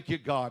 We thank you,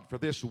 God, for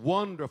this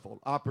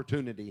wonderful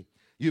opportunity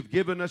you've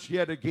given us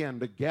yet again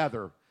to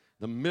gather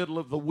the middle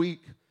of the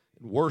week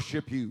and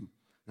worship you.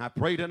 And I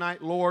pray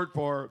tonight, Lord,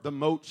 for the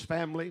Moats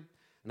family.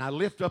 And I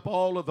lift up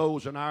all of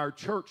those in our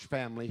church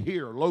family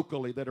here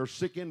locally that are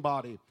sick in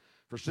body,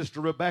 for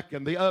Sister Rebecca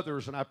and the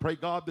others. And I pray,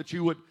 God, that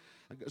you would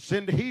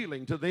send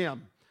healing to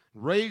them.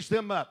 Raise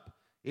them up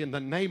in the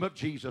name of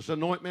Jesus.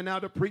 Anoint me now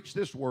to preach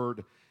this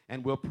word,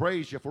 and we'll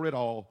praise you for it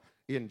all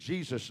in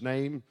Jesus'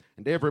 name.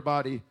 And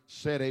everybody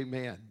said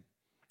amen.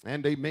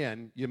 And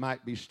amen. You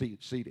might be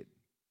seated.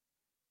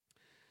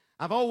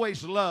 I've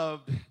always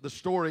loved the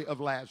story of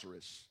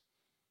Lazarus.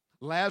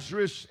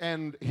 Lazarus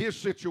and his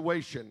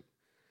situation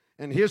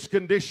and his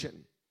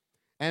condition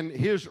and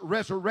his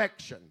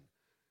resurrection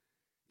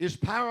is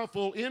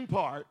powerful in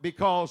part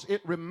because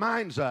it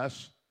reminds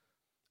us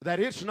that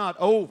it's not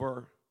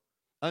over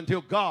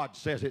until God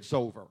says it's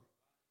over.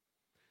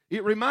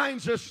 It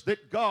reminds us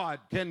that God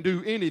can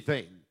do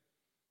anything.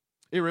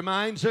 It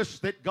reminds us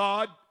that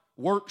God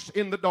works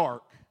in the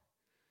dark.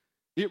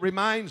 It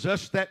reminds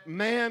us that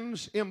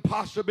man's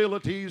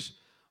impossibilities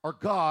are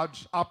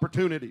God's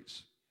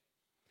opportunities.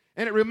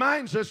 And it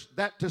reminds us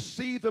that to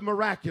see the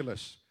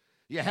miraculous,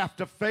 you have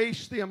to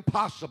face the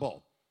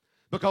impossible,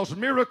 because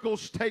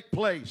miracles take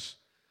place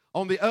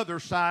on the other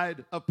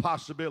side of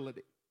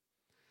possibility.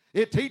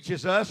 It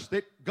teaches us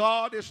that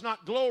God is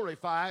not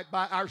glorified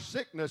by our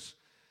sickness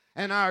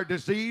and our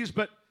disease,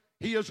 but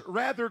He is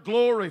rather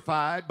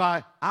glorified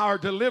by our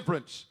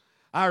deliverance,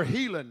 our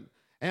healing,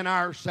 and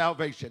our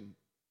salvation.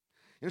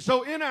 And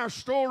so in our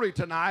story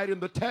tonight, in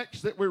the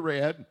text that we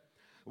read,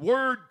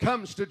 word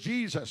comes to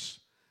Jesus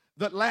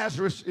that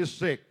Lazarus is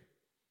sick.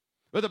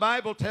 But the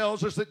Bible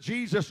tells us that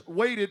Jesus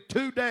waited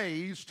 2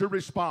 days to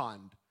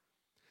respond.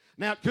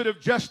 Now, it could have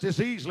just as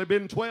easily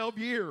been 12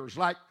 years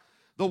like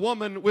the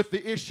woman with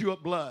the issue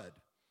of blood,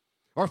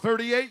 or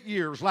 38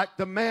 years like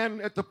the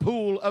man at the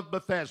pool of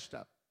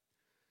Bethesda.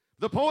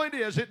 The point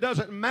is, it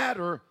doesn't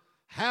matter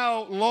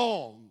how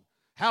long,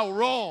 how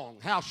wrong,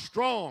 how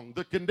strong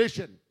the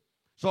condition.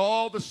 It's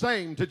all the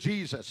same to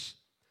Jesus.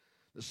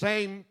 The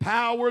same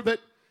power that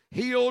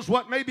heals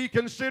what may be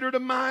considered a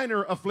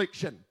minor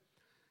affliction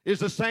is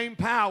the same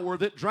power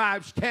that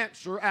drives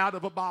cancer out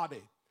of a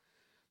body.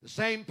 The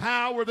same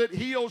power that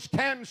heals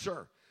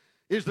cancer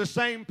is the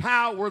same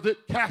power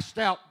that casts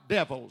out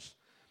devils.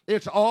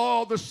 It's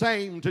all the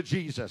same to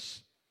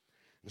Jesus.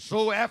 And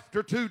so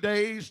after 2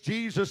 days,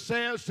 Jesus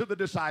says to the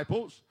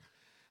disciples,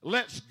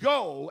 let's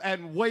go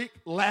and wake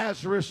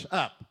Lazarus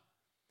up.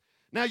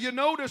 Now you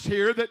notice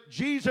here that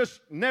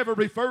Jesus never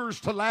refers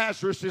to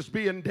Lazarus as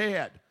being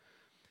dead.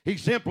 He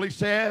simply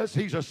says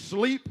he's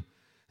asleep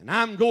and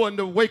I'm going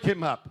to wake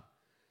him up.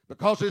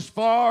 Because as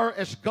far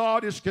as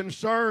God is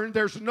concerned,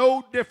 there's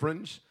no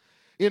difference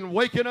in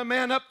waking a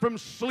man up from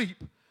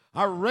sleep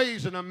or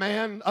raising a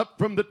man up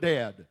from the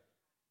dead.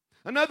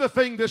 Another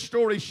thing this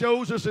story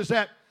shows us is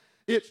that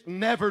it's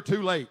never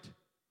too late.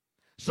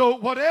 So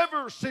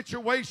whatever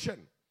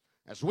situation,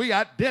 as we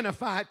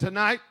identify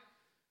tonight,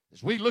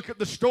 as we look at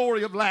the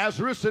story of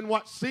Lazarus and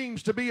what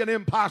seems to be an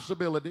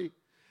impossibility,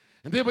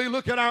 and then we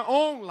look at our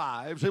own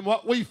lives and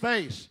what we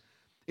face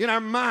in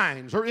our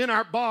minds or in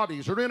our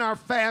bodies or in our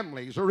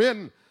families or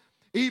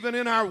even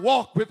in our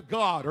walk with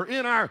God or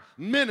in our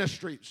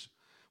ministries,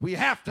 we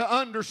have to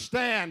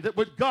understand that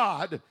with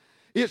God,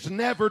 it's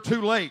never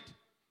too late.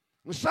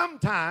 And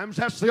sometimes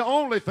that's the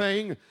only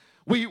thing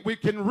we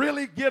can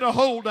really get a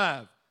hold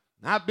of.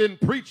 I've been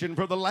preaching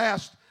for the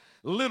last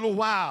little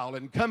while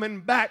and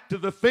coming back to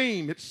the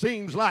theme, it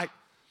seems like,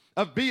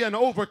 of being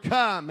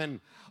overcome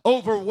and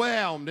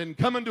overwhelmed and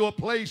coming to a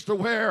place to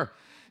where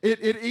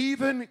it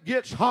even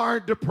gets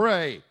hard to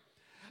pray.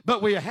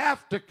 But we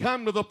have to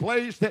come to the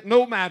place that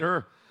no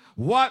matter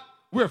what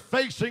we're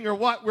facing or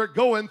what we're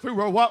going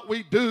through or what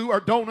we do or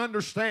don't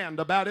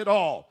understand about it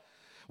all,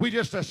 we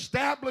just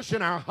establish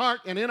in our heart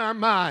and in our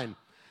mind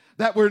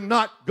that we're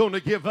not going to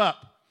give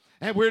up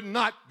and we're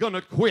not going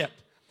to quit.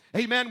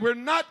 Amen. We're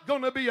not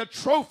going to be a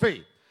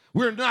trophy.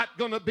 We're not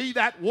going to be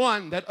that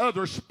one that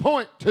others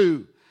point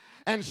to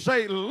and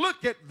say,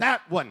 look at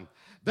that one.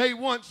 They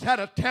once had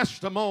a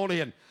testimony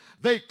and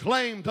they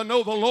claimed to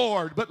know the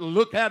Lord, but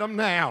look at them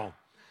now.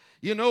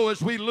 You know,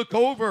 as we look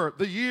over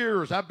the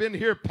years, I've been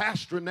here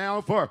pastoring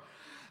now for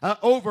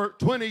over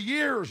 20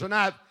 years, and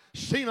I've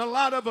seen a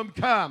lot of them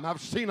come.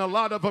 I've seen a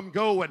lot of them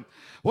go. And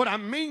what I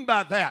mean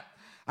by that,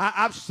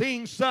 I've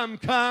seen some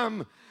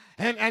come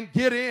and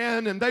get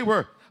in, and they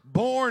were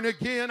born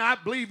again, I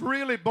believe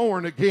really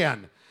born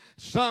again.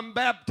 Some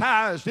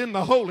baptized in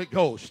the Holy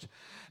Ghost.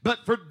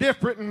 But for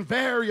different and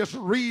various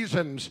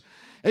reasons,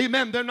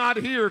 amen, they're not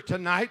here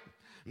tonight.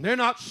 They're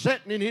not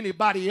sitting in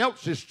anybody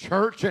else's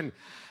church, and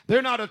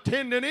they're not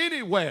attending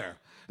anywhere.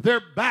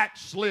 They're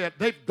backslid.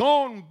 They've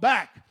gone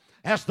back,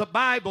 as the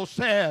Bible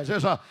says,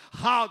 as a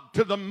hog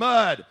to the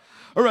mud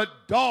or a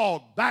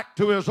dog back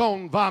to his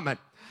own vomit.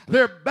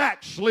 They're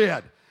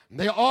backslid.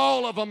 They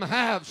all of them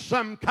have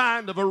some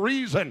kind of a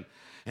reason.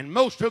 And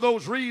most of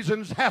those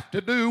reasons have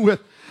to do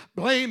with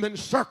blaming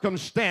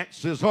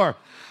circumstances or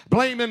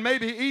blaming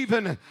maybe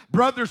even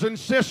brothers and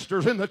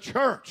sisters in the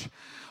church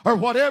or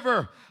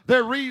whatever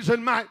their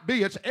reason might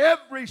be. It's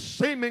every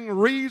seeming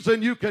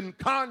reason you can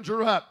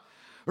conjure up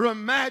or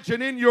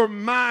imagine in your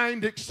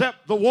mind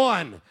except the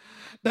one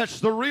that's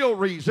the real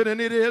reason, and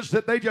it is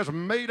that they just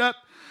made up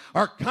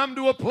or come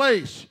to a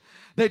place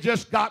they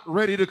just got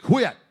ready to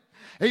quit.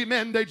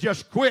 Amen. They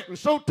just quit. And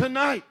so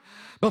tonight,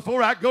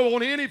 before I go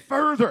on any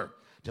further,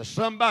 to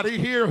somebody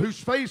here who's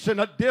facing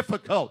a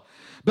difficult,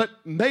 but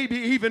maybe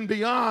even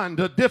beyond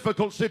a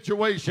difficult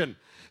situation,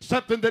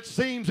 something that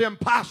seems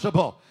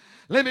impossible,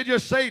 let me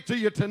just say to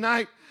you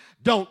tonight,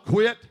 don't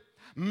quit.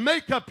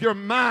 Make up your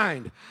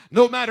mind.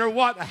 No matter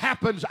what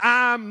happens,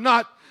 I'm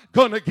not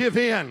going to give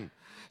in.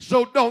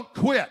 So don't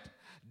quit.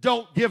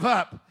 Don't give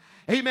up.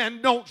 Amen.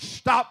 Don't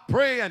stop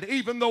praying,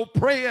 even though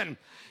praying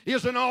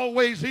isn't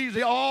always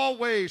easy.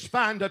 Always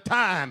find a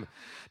time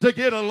to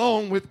get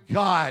along with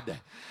God.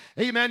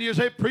 Amen. You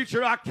say,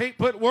 preacher, I can't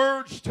put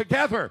words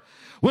together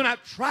when I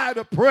try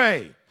to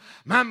pray.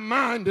 My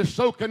mind is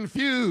so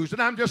confused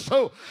and I'm just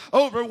so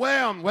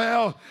overwhelmed.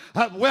 Well,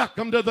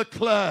 welcome to the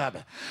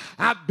club.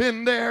 I've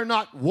been there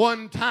not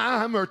one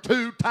time or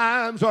two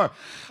times or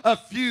a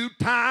few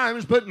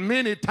times, but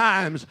many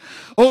times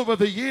over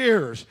the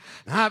years.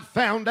 I've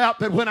found out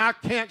that when I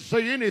can't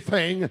say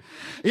anything,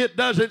 it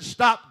doesn't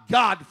stop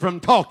God from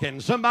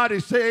talking. Somebody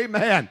say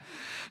amen.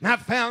 And I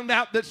found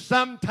out that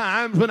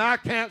sometimes when I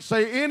can't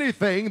say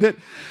anything,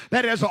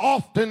 that has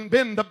often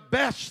been the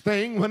best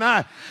thing when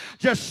I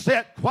just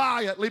sit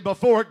quietly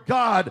before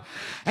God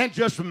and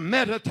just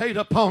meditate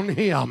upon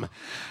Him.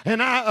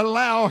 And I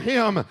allow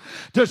Him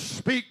to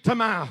speak to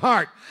my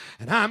heart.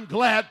 And I'm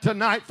glad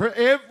tonight for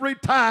every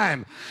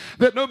time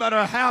that no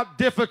matter how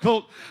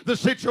difficult the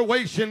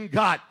situation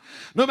got,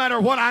 no matter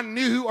what I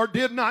knew or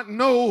did not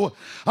know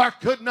or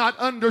could not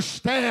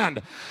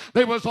understand,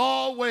 there was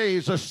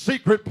always a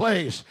secret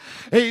place,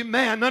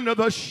 amen, under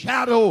the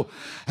shadow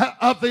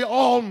of the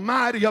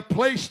Almighty, a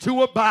place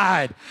to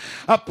abide,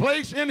 a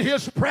place in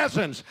His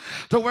presence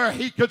to where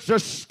He could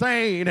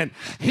sustain and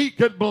He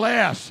could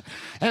bless.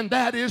 And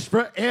that is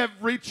for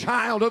every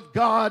child of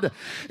God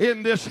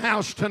in this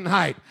house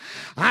tonight.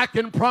 I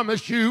can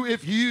promise you,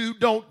 if you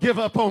don't give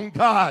up on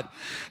God,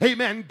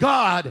 amen,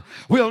 God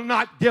will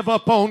not give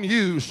up on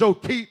you. So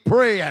keep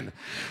praying,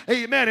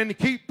 amen, and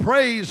keep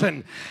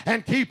praising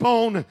and keep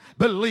on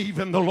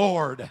believing the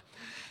Lord.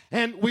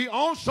 And we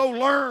also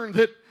learn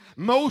that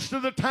most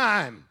of the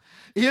time,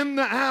 in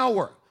the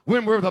hour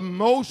when we're the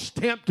most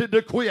tempted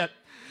to quit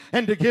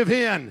and to give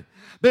in,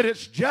 that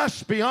it's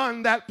just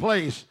beyond that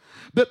place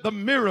that the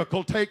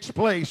miracle takes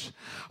place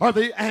or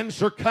the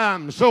answer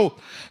comes. So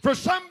for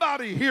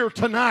somebody here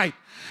tonight,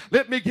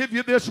 let me give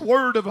you this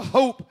word of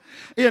hope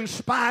in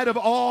spite of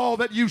all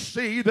that you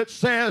see that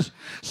says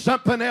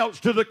something else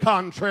to the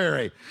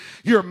contrary.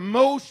 You're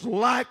most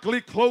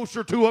likely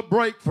closer to a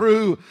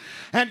breakthrough,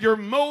 and you're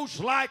most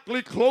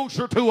likely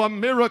closer to a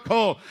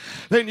miracle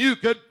than you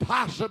could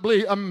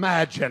possibly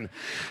imagine.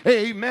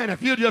 Amen.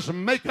 If you just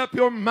make up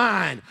your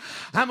mind,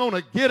 I'm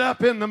going to get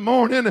up in the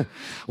morning,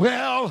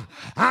 well,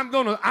 I'm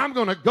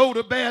going to go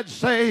to bed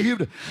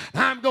saved,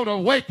 I'm going to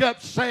wake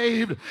up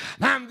saved,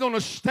 I'm going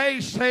to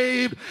stay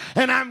saved,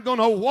 and I'm going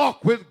to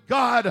walk with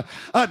God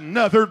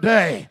another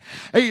day.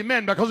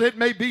 Amen. Because it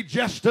may be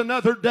just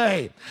another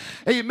day.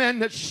 Amen.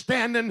 That's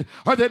standing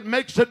or that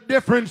makes a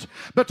difference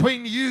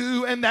between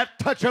you and that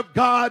touch of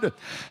God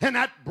and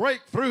that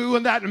breakthrough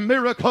and that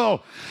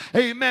miracle.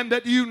 Amen.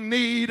 That you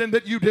need and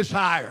that you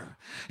desire.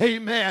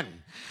 Amen.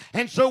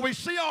 And so we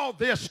see all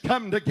this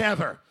come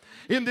together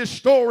in this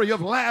story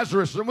of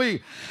Lazarus, and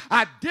we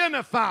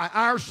identify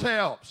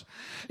ourselves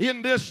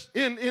in this,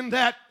 in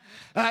that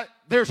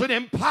there's an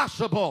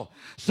impossible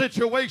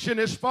situation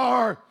as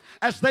far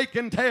as they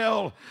can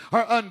tell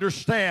or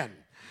understand.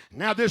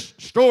 Now, this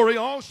story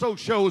also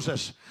shows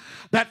us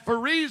that for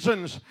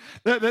reasons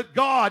that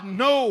God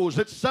knows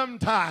that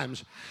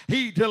sometimes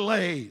He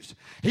delays.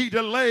 He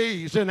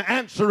delays in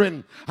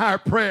answering our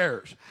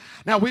prayers.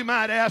 Now, we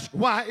might ask,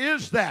 why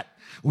is that?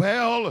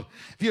 Well,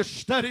 if you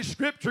study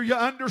Scripture, you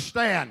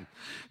understand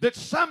that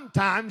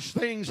sometimes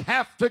things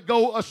have to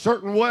go a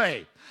certain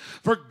way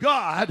for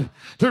God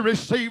to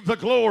receive the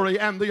glory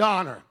and the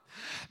honor.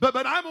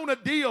 But I want to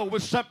deal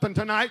with something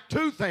tonight,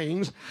 two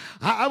things.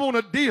 I want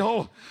to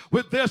deal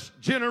with this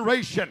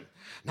generation.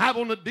 I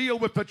want to deal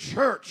with the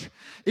church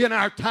in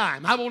our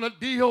time. I want to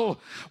deal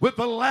with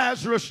the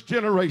Lazarus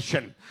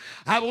generation.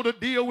 I want to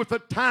deal with the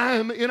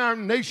time in our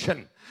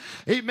nation.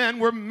 Amen.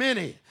 Where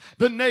many,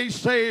 the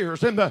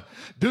naysayers and the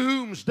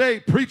doomsday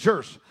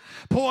preachers,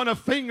 point a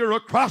finger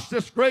across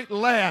this great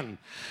land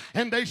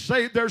and they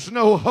say there's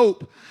no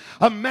hope.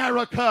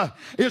 America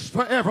is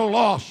forever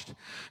lost.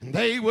 And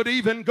they would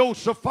even go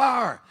so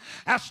far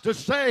as to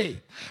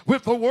say,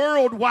 with the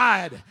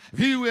worldwide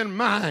view in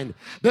mind,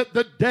 that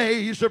the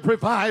days of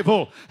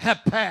revival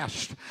have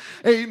passed.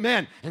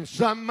 Amen. And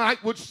some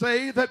would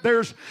say that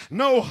there's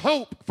no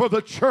hope for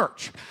the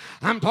church.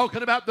 I'm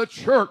talking about the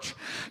church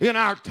in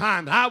our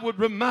time. I would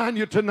remind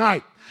you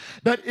tonight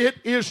that it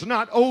is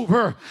not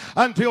over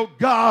until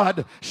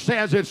God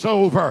says it's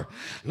over.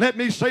 Let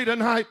me say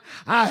tonight,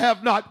 I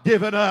have not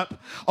given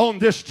up on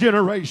this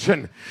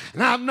generation,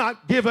 and I've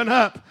not given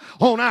up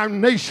on our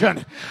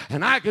nation.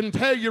 And I can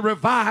tell you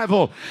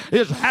revival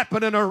is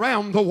happening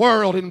around the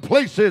world in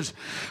places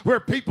where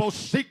people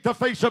seek the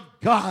face of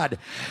God,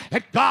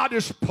 and God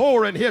is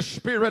pouring His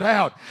Spirit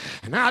out.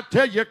 And I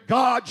tell you,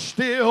 God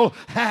still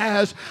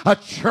has a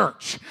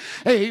church.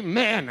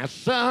 Amen.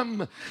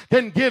 Some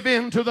can give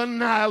in to the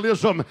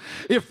nihilism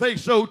if they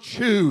so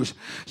choose.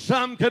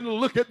 Some can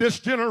look at this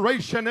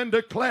generation and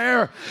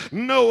declare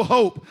no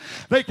hope.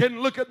 They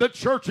can look at the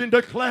church and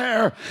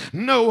declare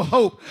no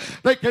hope.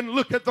 They can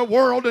look at the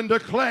world and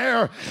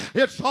declare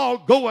it's all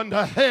going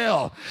to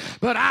hell.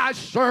 But I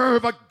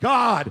serve a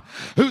God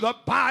who the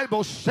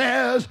Bible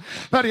says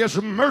that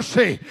His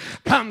mercy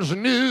comes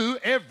new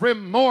every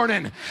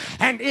morning,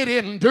 and it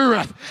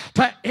endureth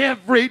to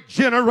every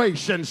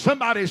generation.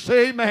 Somebody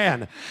say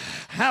amen.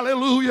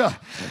 Hallelujah.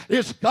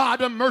 Is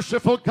God a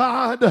merciful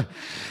God?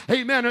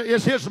 Amen.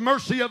 Is His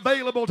mercy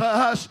available to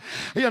us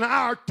in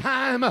our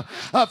time?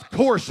 Of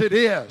course it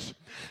is.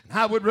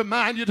 I would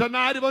remind you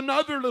tonight of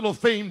another little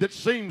theme that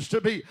seems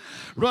to be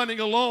running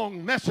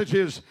along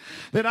messages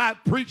that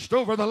I've preached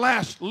over the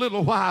last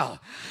little while.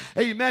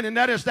 Amen. And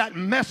that is that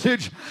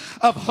message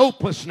of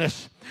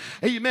hopelessness.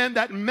 Amen.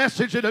 That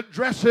message that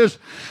addresses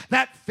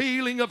that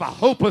feeling of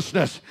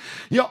hopelessness.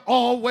 You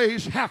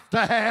always have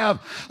to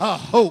have a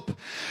hope.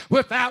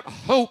 Without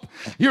hope,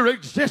 your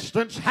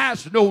existence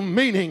has no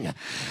meaning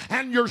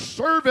and your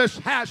service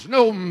has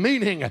no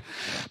meaning.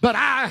 But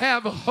I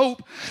have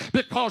hope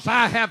because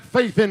I have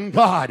faith in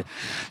God.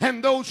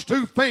 And those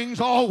two things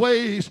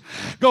always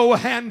go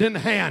hand in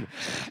hand.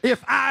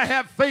 If I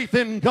have faith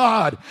in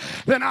God,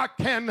 then I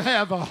can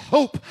have a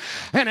hope.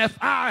 And if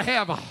I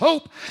have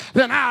hope,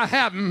 then I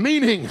have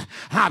meaning.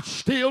 I've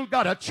still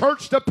got a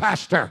church to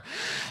pastor.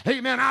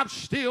 Amen. I've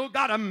still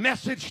got a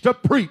message to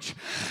preach.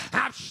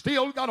 I've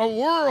still got a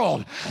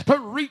world to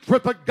reach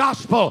with the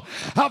gospel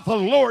of the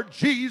Lord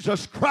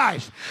Jesus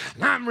Christ.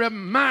 And I'm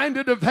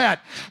reminded of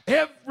that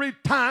every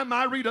time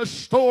I read a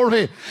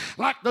story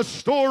like the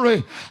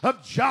story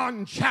of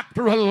John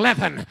chapter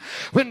 11,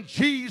 when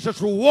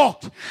Jesus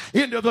walked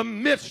into the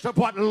midst of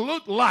what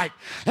looked like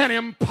an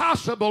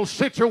impossible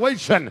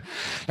situation.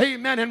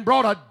 Amen. And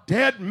brought a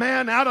dead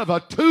man out of a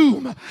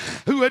tomb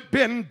who had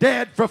been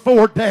dead for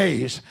 4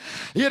 days.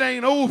 It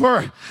ain't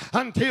over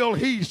until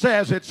he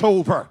says it's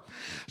over.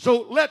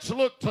 So let's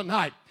look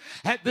tonight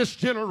at this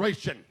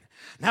generation.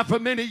 Now, for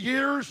many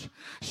years,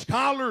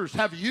 scholars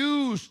have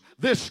used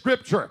this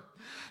scripture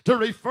to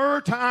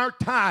refer to our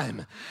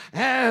time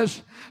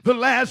as the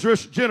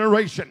Lazarus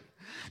generation,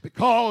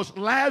 because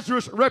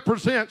Lazarus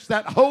represents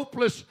that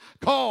hopeless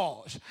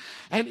cause,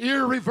 an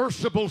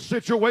irreversible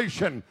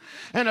situation,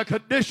 and a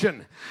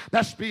condition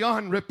that's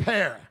beyond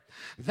repair.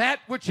 That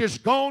which is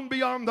gone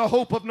beyond the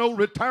hope of no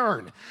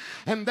return,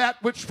 and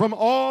that which from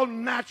all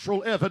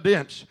natural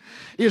evidence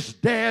is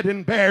dead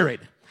and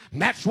buried.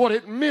 And that's what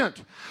it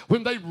meant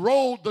when they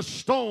rolled the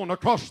stone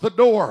across the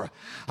door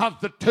of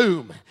the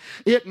tomb.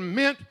 It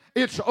meant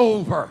it's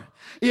over.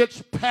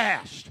 It's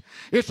past.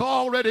 It's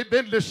already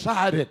been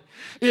decided.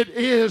 It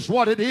is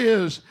what it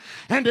is,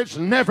 and it's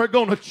never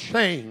going to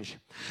change.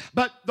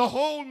 But the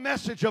whole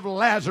message of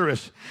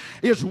Lazarus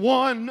is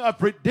one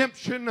of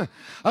redemption,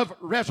 of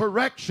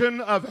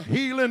resurrection, of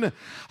healing,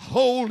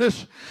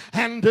 wholeness,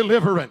 and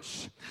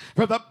deliverance.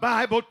 For the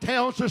Bible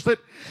tells us that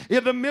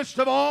in the midst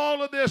of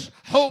all of this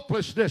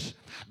hopelessness,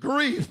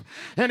 grief,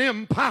 and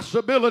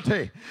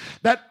impossibility,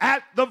 that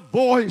at the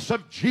voice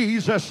of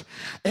Jesus,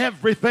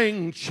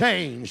 everything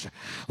changed.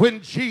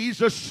 When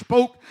Jesus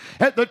spoke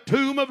at the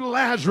tomb of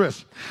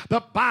Lazarus,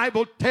 the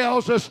Bible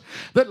tells us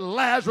that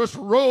Lazarus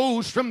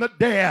rose from the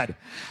dead,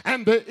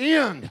 and the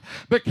end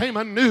became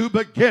a new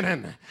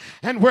beginning.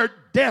 And where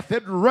death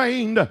had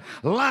reigned,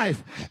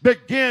 life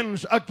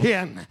begins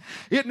again.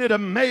 Isn't it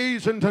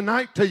amazing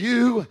tonight to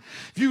you?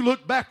 If you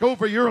look back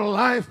over your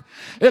life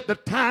at the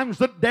times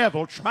the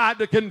devil tried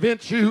to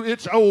convince you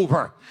it's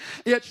over,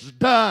 it's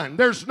done,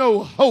 there's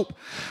no hope,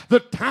 the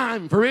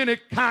time for any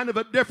kind of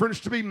a difference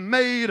to be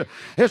made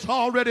has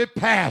already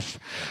passed,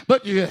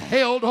 but you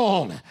held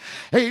on.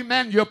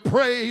 Amen. You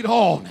prayed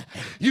on.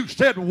 You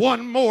said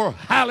one more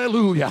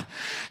hallelujah.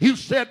 You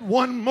said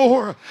one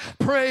more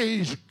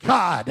praise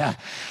God.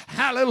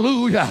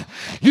 Hallelujah.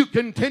 You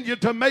continue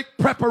to make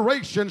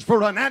preparations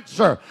for an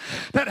answer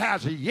that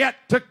has yet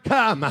to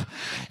come.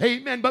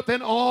 Amen. But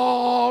then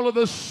all of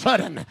a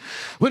sudden,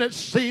 when it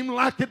seemed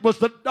like it was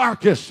the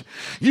darkest,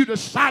 you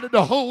decided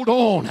to hold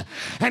on,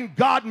 and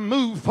God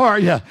moved for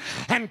you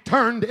and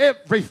turned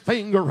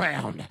everything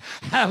around.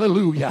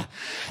 Hallelujah.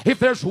 If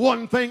there's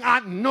one thing I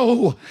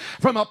know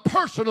from a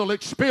personal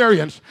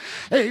experience,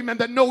 amen,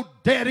 that no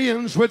dead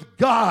ends with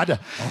God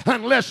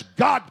unless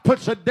God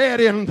puts a dead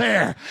end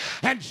there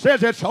and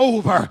says it's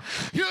over.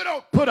 You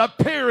don't put a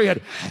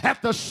period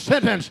at the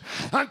sentence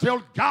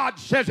until God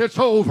says it's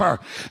over.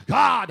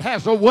 God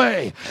has a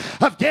way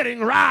of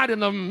getting right in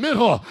the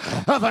middle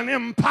of an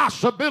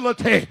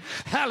impossibility.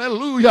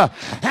 Hallelujah.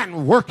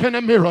 And working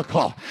a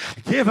miracle,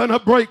 giving a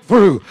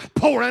breakthrough,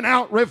 pouring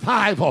out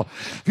revival.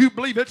 If you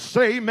believe it,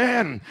 say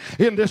amen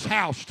in this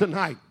house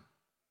tonight.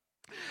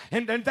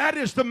 And that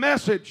is the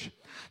message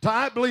to,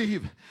 I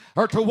believe,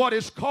 or to what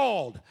is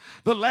called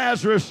the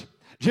Lazarus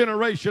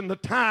generation, the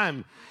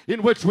time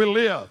in which we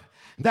live.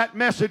 That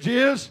message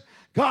is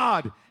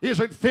God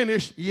isn't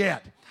finished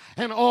yet,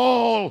 and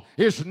all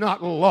is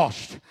not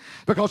lost,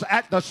 because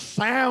at the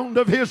sound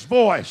of his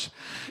voice,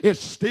 it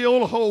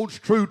still holds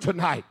true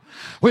tonight.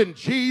 When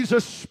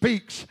Jesus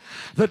speaks,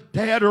 the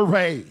dead are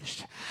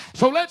raised.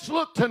 So let's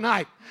look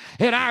tonight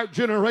at our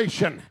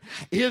generation.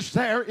 Is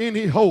there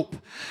any hope?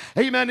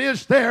 Amen.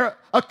 Is there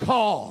a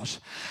cause?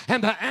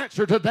 And the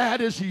answer to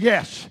that is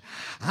yes.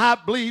 I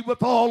believe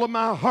with all of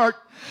my heart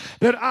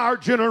that our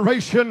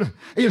generation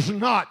is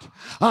not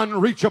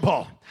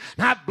unreachable.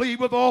 I believe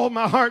with all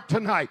my heart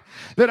tonight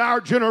that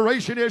our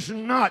generation is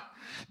not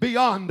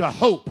beyond a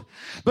hope.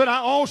 But I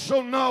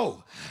also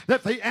know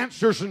that the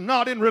answer's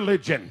not in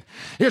religion.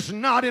 It's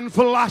not in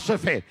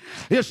philosophy.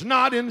 It's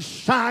not in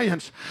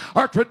science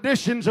or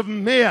traditions of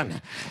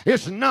men.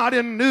 It's not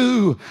in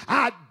new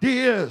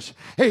ideas.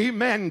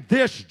 Amen.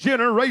 This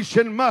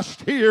generation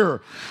must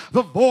hear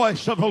the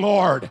voice of the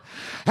Lord.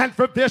 And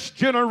for this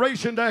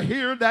generation to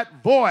hear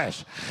that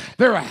voice,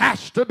 there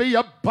has to be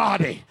a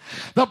body.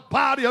 The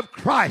body of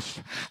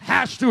Christ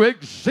has to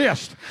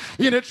exist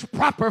in its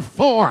proper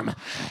form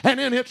and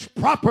in its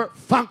proper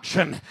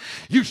function.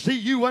 You see,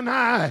 you and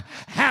I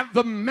have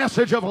the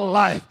message of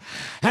life.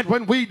 And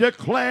when we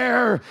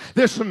declare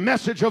this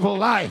message of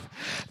life,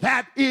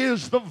 that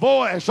is the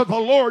voice of the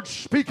Lord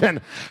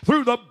speaking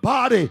through the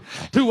body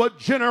to a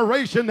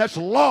generation that's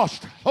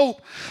lost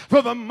hope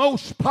for the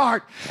most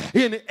part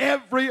in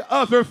every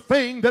other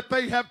thing that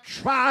they have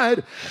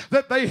tried,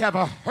 that they have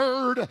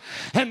heard,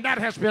 and that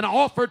has been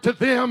offered to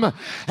them,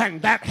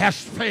 and that has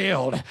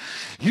failed.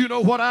 You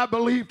know what I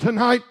believe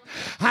tonight?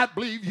 I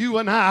believe you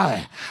and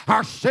I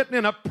are sitting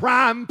in a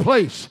prime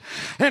place,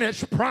 and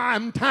it's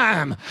prime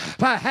time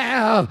to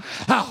have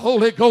a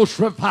Holy Ghost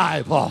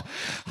revival.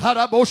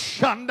 I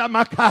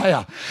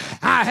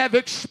have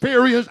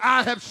experienced,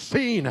 I have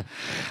seen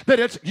that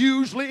it's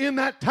usually in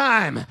that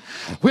time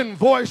when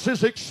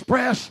voices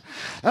expressed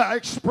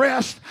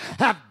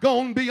have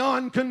gone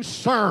beyond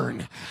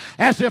concern,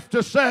 as if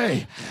to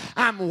say,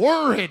 I'm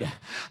worried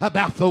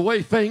about the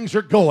way things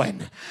are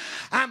going.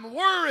 I'm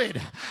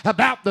worried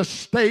about the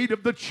state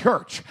of the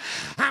church.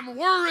 I'm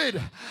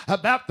worried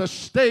about the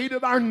state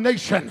of our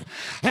nation.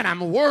 And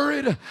I'm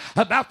worried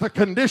about the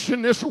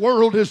condition this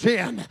world is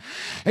in.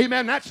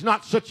 Amen. That's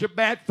not such a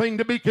bad thing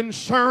to be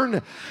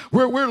concerned,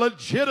 where we're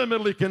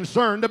legitimately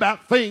concerned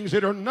about things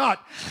that are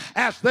not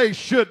as they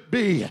should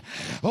be.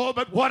 Oh,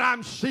 but what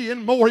I'm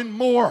seeing more and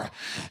more,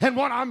 and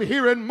what I'm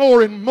hearing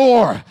more and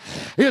more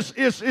is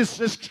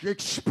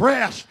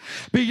expressed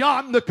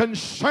beyond the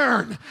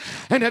concern,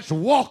 and it's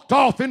walked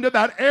off into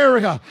that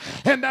area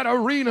and that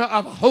arena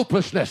of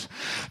hopelessness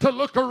to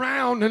look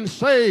around and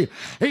say,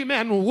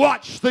 amen,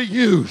 watch the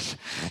use.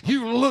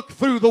 You look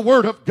through the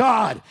Word of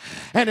God,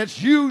 and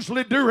it's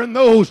usually during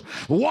those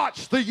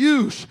watch the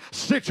use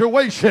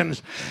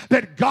situations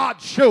that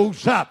God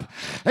shows up.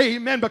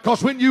 Amen.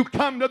 Because when you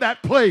come to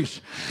that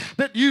place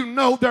that you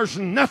know there's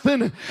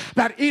nothing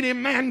that any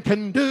man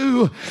can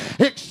do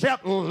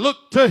except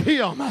look to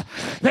Him,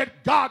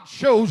 that God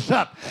shows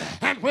up.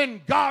 And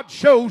when God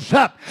shows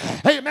up,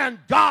 amen,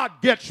 God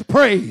gets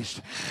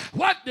praised.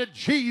 What did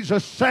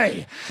Jesus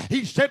say?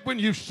 He said, when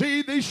you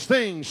see these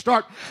things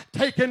start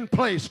taking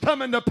place,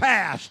 coming to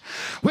pass,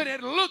 when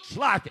it looks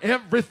like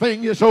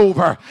everything is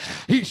over,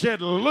 He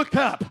said, look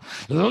up,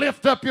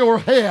 lift up your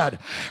head,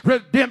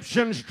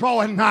 redemption's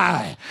drawing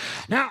nigh.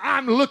 Now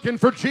I'm looking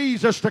for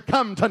Jesus to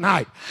come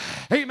tonight.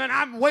 Amen.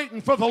 I'm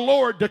waiting for the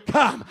Lord to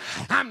come.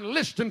 I'm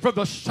listening for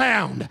the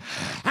sound.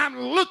 I'm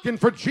looking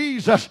for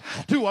Jesus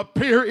to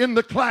appear in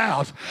the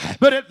clouds.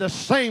 But at the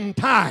same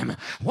time,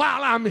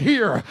 while I'm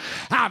here,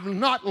 I've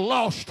not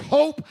lost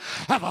hope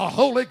of a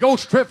Holy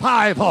Ghost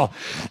revival.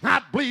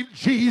 I believe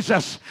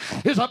Jesus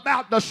is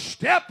about to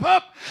step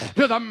up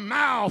to the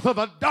mouth of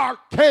a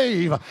dark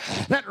cave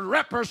that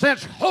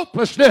represents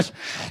hopelessness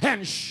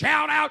and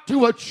shout out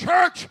to a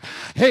church,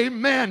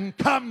 amen,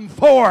 come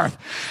forth.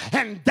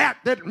 And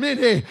that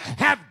many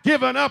have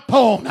given up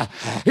on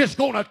is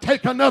going to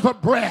take another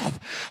breath,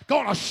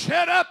 going to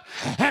sit up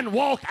and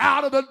walk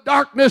out of the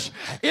darkness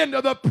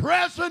into the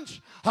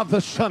presence of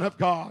the Son of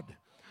God.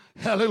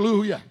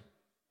 Hallelujah.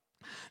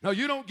 No,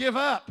 you don't give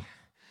up.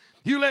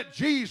 You let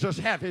Jesus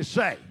have His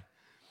say.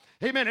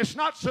 Amen. It's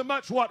not so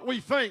much what we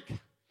think,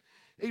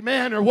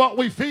 amen, or what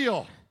we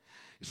feel.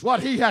 It's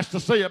what He has to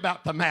say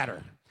about the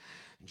matter.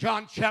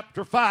 John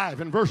chapter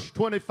 5 and verse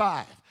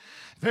 25.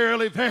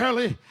 Verily,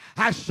 verily,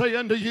 I say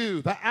unto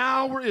you, the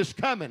hour is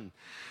coming,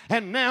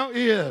 and now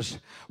is,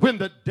 when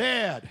the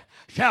dead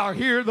shall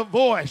hear the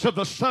voice of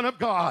the Son of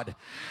God,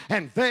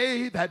 and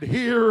they that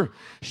hear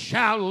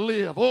shall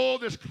live. Oh,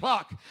 this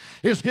clock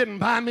is getting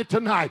by me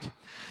tonight.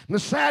 And the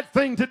sad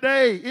thing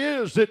today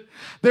is that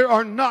there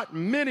are not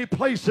many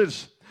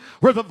places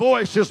where the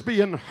voice is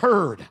being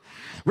heard.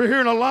 We're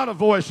hearing a lot of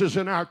voices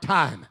in our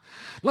time.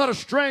 A lot of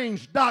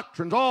strange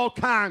doctrines, all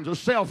kinds of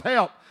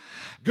self-help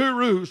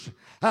gurus,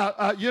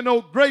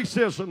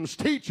 gracisms,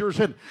 teachers,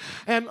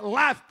 and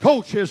life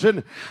coaches,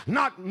 and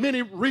not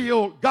many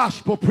real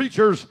gospel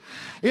preachers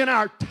in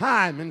our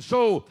time. And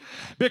so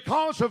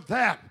because of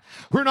that,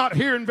 we're not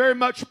hearing very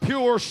much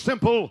pure,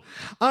 simple,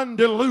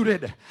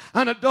 undiluted,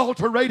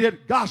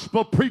 unadulterated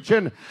gospel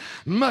preaching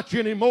much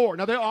anymore.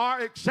 Now, there are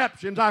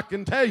exceptions, I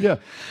can tell you,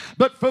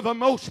 but for the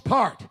most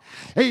part,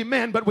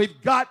 amen, but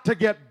we've got to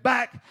get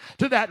back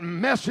to that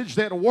message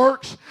that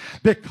works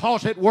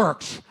because it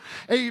works.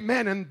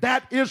 Amen, and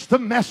that is the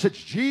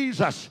message.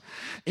 Jesus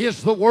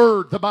is the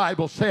Word, the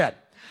Bible said.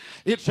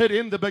 It said,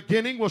 in the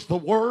beginning was the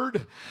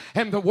Word,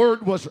 and the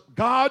Word was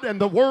God,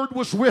 and the Word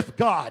was with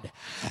God.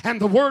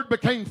 And the Word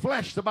became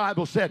flesh, the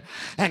Bible said,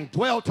 and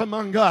dwelt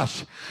among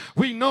us.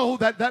 We know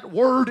that that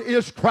Word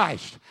is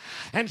Christ.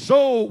 And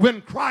so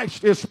when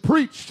Christ is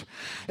preached,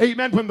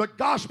 amen, when the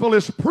gospel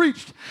is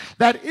preached,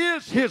 that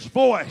is His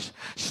voice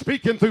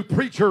speaking through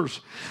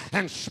preachers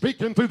and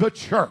speaking through the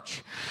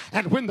church.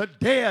 And when the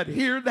dead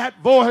hear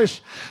that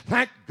voice,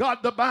 thank God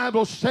the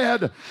Bible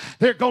said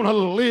they're going to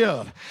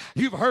live.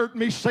 You've heard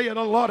me say it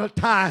a lot of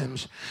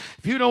times.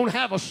 If you don't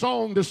have a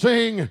song to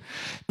sing,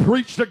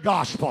 preach the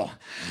gospel.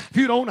 If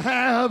you don't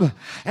have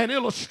an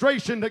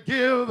illustration to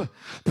give,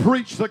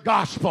 preach the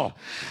gospel.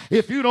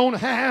 If you don't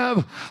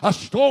have a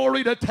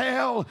story to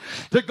tell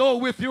to go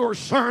with your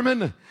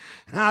sermon,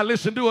 I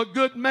listened to a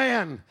good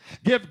man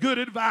give good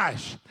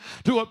advice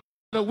to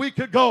a week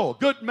ago,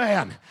 good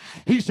man.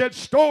 He said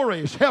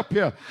stories help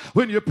you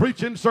when you're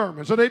preaching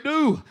sermons. And they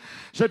do.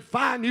 Said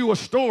find you a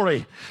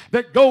story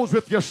that goes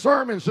with your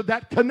sermons and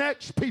that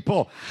connects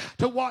people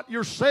to what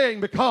you're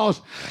saying,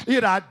 because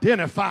it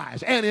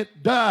identifies, and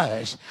it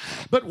does.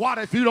 But what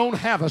if you don't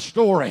have a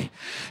story?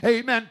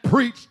 Amen.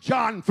 Preach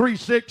John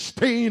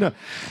 3:16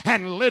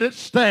 and let it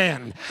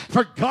stand.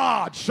 For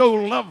God so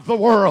loved the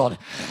world,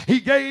 He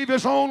gave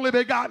His only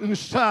begotten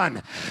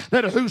Son,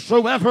 that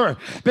whosoever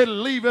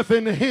believeth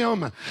in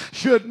Him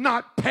should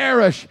not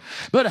perish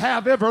but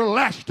have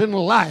everlasting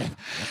life.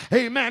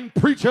 Amen.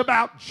 Preach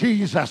about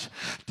Jesus.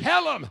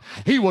 Tell them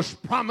He was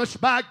promised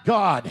by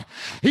God.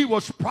 He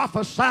was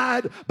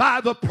prophesied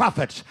by the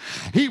prophets.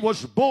 He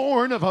was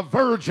born of a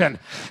virgin,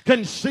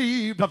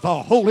 conceived of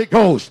the Holy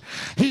Ghost.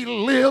 He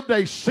lived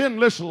a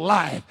sinless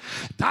life,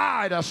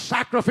 died a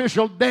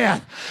sacrificial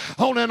death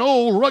on an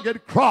old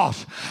rugged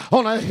cross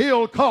on a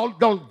hill called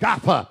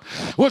Golgotha,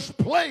 was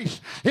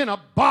placed in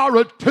a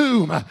borrowed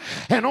tomb,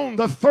 and on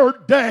the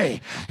third day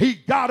He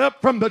got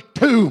up from the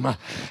tomb.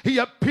 He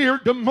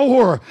appeared to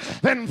more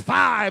than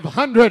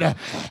 500,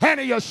 and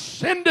He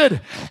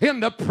ascended in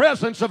the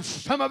presence of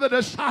some of the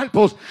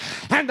disciples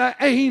and the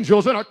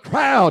angels in a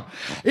crowd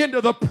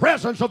into the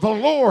presence of the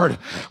Lord,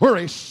 where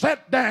He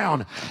sat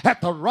down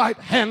at the right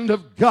hand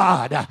of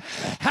God.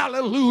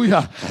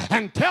 Hallelujah.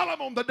 And tell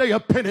them on the day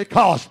of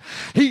Pentecost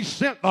He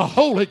sent the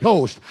Holy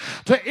Ghost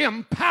to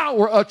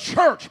empower a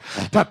church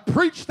to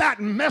preach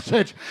that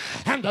message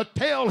and to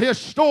tell His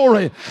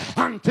story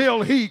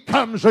until He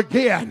comes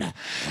again.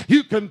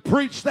 You can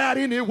preach that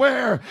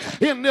anywhere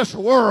in this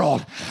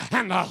world,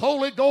 and the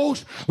Holy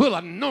Ghost will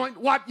anoint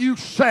what you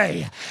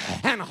say,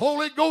 and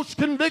Holy Ghost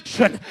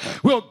conviction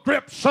will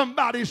grip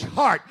somebody's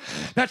heart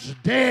that's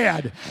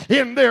dead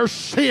in their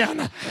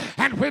sin.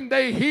 And when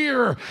they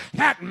hear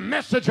that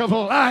message of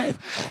life,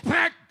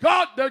 thank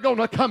God they're going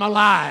to come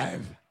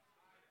alive.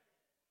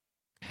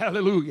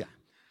 Hallelujah.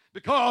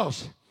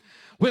 Because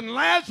when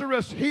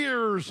Lazarus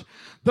hears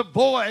the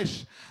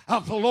voice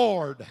of the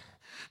Lord,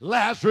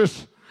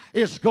 Lazarus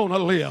is going to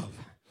live.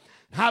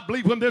 I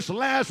believe when this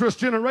Lazarus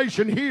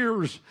generation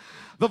hears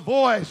the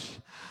voice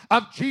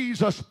of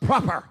Jesus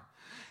proper,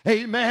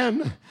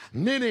 amen,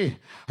 many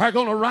are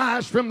going to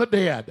rise from the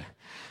dead.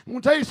 I'm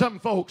going to tell you something,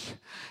 folks.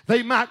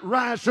 They might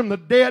rise from the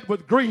dead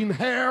with green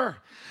hair,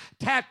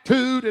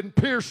 tattooed and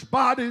pierced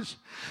bodies.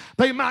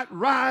 They might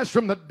rise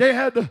from the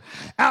dead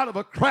out of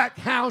a crack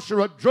house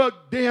or a drug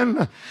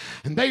den,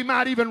 and they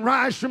might even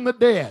rise from the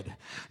dead.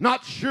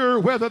 Not sure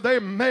whether they're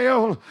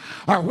male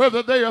or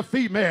whether they are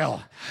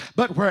female,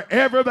 but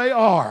wherever they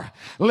are,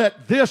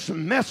 let this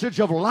message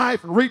of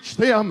life reach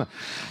them,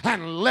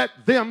 and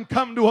let them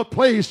come to a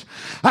place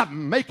of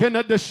making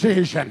a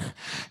decision.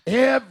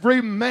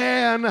 Every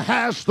man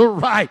has the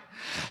right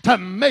to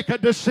make a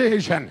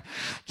decision,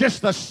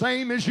 just the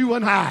same as you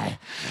and I.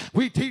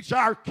 We teach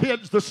our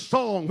kids the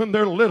song when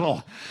they're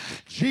little.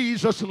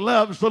 Jesus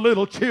loves the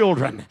little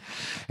children.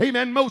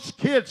 Amen. Most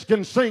kids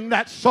can sing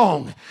that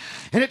song.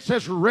 And it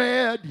says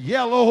red,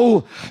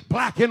 yellow,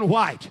 black, and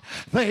white.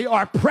 They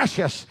are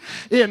precious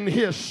in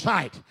His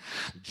sight.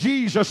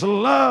 Jesus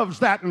loves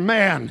that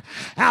man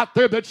out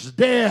there that's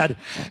dead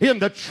in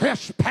the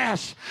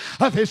trespass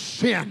of his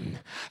sin.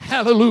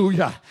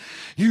 Hallelujah.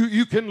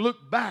 You can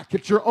look back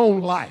at your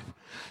own life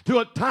to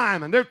a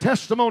time, and there are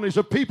testimonies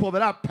of people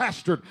that I've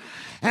pastored,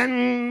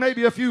 and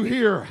maybe a few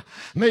here,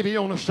 maybe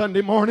on a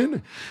Sunday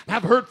morning.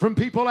 I've heard from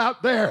people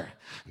out there.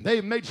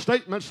 They've made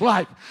statements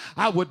like,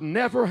 I would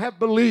never have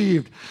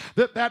believed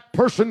that that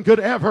person could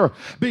ever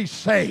be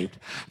saved.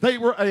 They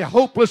were a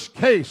hopeless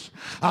case,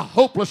 a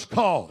hopeless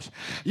cause.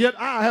 Yet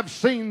I have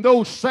seen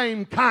those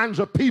same kinds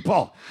of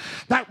people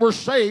that were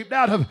saved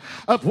out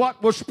of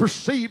what was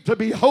perceived to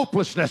be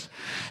hopelessness.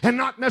 And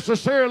not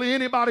necessarily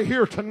anybody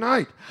here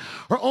tonight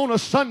or on a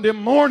Sunday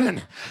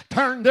morning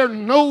turned their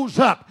nose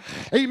up,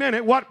 amen,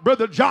 at what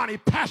Brother Johnny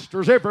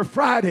pastors every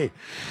Friday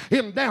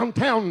in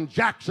downtown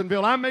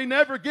Jacksonville. I may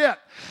never get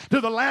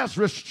to the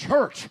Lazarus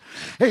church,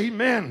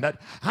 amen,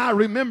 that I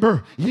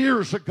remember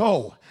years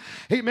ago.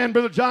 Amen,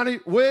 Brother Johnny,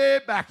 way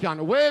back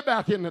yonder, way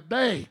back in the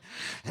day.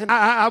 And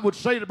I would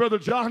say to Brother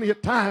Johnny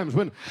at times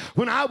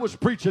when I was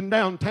preaching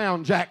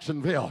downtown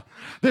Jacksonville,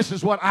 this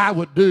is what I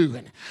would do,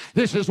 and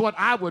this is what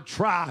I would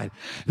try.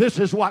 This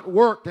is what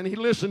worked. And he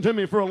listened to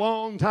me for a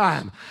long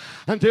time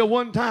until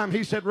one time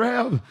he said,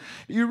 Rev,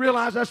 you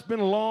realize that's been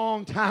a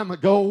long time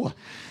ago.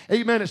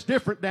 Amen. It's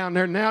different down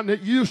there now than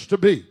it used to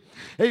be.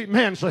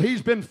 Amen. So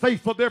he's been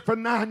faithful there for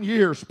 9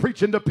 years,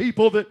 preaching to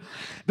people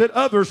that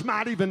others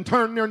might even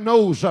turn their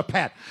nose up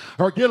at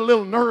or get a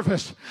little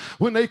nervous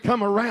when they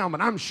come around.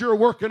 And I'm sure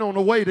working on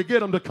a way to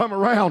get them to come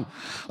around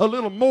a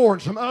little more,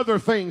 and some other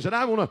things that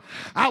I want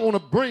to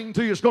bring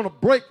to you. It's going to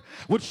break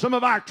with some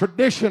of our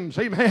traditions.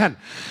 Amen.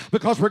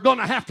 Because we're going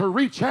to have to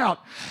reach out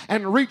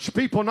and reach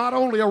people not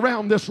only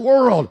around this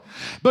world,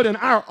 but in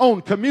our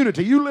own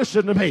community. You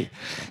listen to me.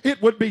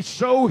 It would be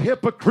so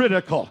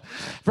hypocritical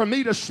for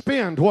me to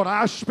spend what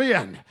I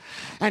spend,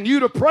 and you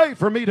to pray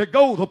for me to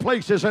go the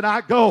places that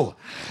I go,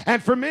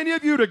 and for many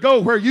of you to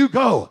go where you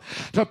go,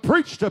 to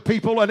preach to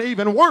people and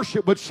even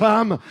worship with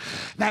some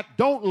that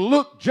don't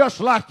look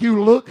just like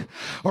you look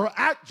or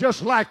act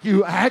just like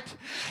you act.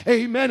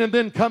 Amen. And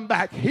then come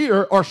back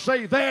here or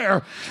say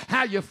there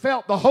how you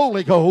felt the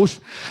Holy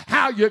Ghost,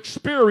 how you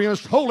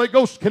experienced Holy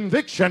Ghost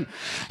conviction,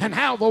 and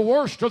how the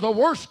worst of the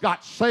worst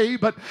got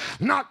saved, but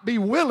not be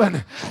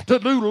willing to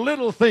do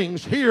little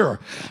things here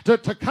to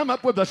come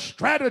up with a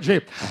strategy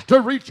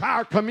to reach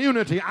our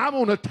community. I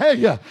want to tell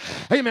you,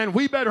 amen,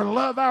 we better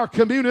love our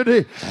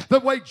community the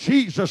way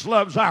Jesus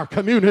loves our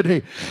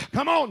community.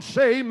 Come on,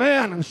 say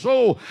amen. And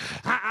so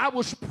I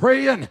was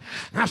praying.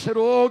 I said,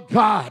 oh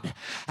God,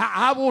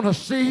 I want to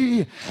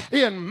see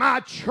in my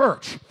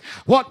church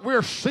what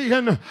we're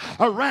seeing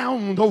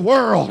around the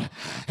world.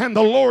 And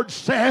the Lord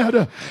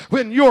said,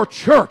 when your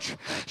church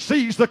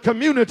sees the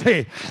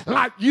community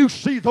like you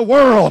see the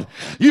world,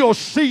 you'll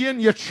see in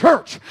your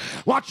church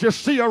what you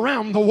see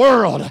around the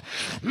world.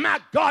 My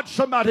God,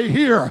 somebody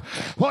hear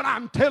what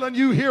I'm telling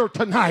you here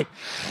tonight.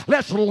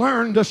 Let's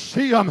learn to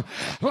see them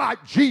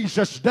like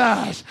Jesus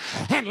does,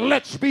 and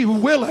let's be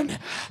willing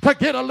to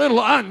get a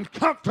little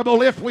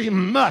uncomfortable if we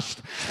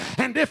must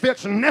and if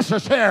it's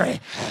necessary,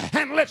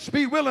 and let's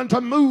be willing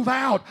to move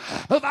out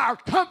of our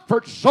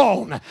comfort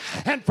zone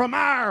and from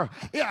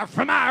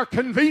our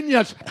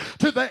convenience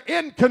to the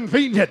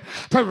inconvenient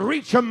to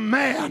reach a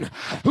man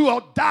who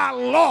will die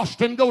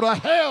lost and go to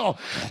hell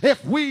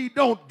if we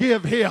don't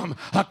give him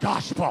a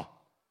gospel.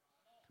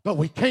 But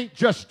we can't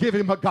just give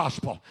him a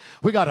gospel.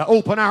 We got to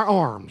open our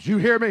arms. You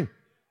hear me?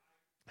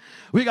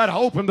 We got to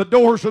open the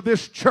doors of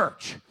this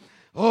church.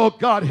 Oh,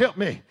 God, help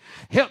me.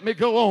 Help me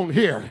go on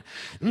here.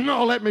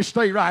 No, let me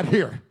stay right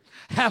here.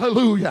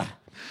 Hallelujah.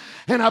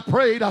 And I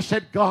prayed. I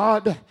said,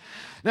 God,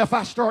 now if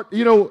I start,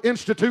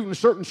 instituting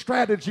certain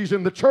strategies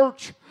in the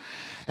church,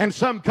 and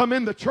some come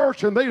in the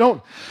church and they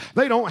don't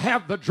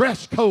have the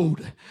dress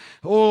code.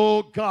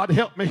 Oh, God,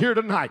 help me here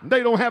tonight.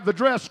 They don't have the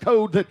dress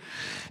code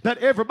that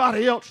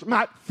everybody else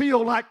might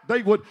feel like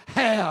they would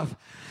have.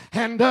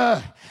 And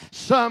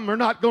some are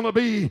not going to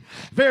be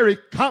very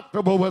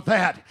comfortable with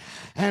that.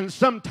 And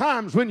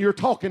sometimes when you're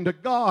talking to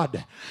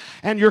God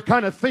and you're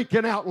kind of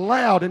thinking out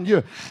loud and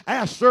you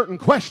ask certain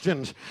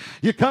questions,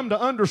 you come to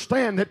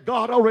understand that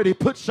God already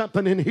put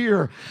something in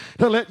here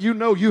to let you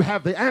know you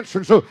have the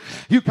answer. So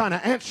you kind of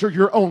answer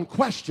your own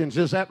questions.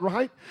 Is that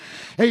right?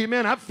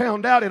 Amen. I've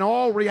found out in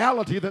all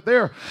reality that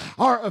there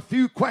are a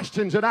few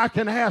questions that I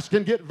can ask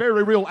and get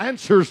very real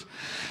answers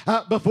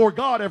before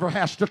God ever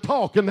has to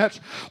talk. And that's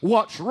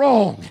what's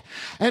wrong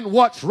and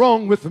what's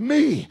wrong with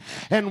me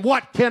and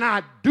what can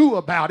I do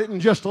about it in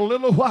just a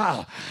little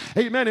while.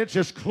 Amen. It's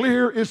as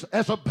clear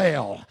as a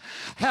bell.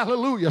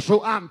 Hallelujah.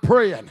 So I'm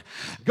praying,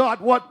 God,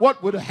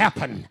 what would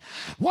happen?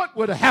 What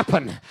would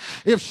happen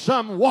if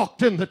some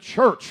walked in the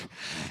church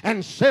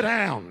and sat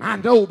down? I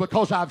know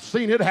because I've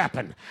seen it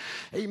happen.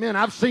 Amen.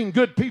 I've seen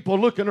good people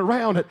looking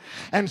around it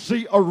and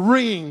see a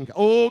ring,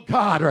 oh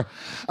God, or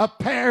a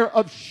pair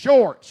of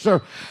shorts,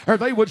 or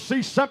they would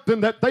see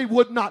something that they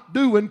would not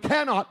do and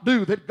cannot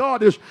do, that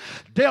God has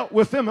dealt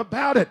with them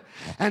about it.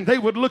 And they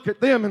would look at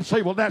them and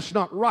say, well, that's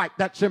not right.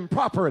 That's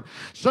improper. And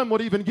some would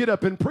even get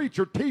up and preach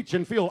or teach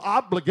and feel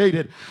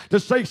obligated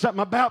to say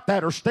something about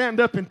that or stand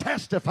up and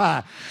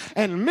testify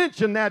and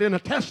mention that in a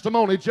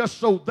testimony just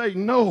so they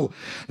know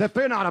that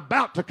they're not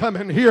about to come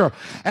in here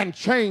and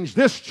change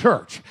this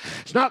church.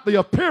 It's not the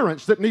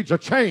appearance that needs a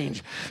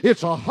change.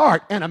 It's a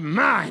heart and a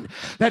mind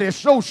that is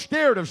so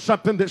scared of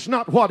something that's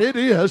not what it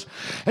is.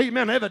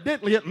 Amen.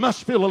 Evidently, it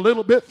must feel a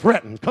little bit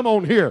threatened. Come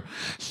on here.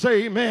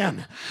 Say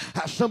amen.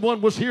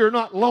 Someone was here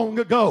not long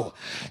ago.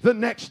 The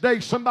next next day,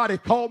 somebody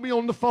called me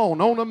on the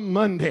phone on a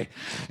Monday.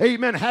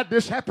 Amen. Had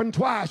this happened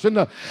twice in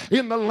the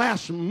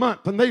last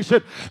month. And they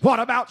said, what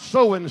about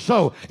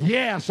so-and-so?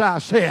 Yes, I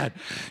said.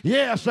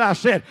 Yes, I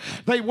said.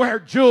 They wear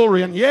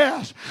jewelry. And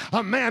yes,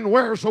 a man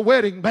wears a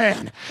wedding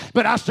band.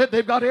 But I said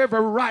they've got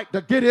every right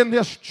to get in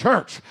this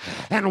church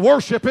and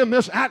worship in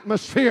this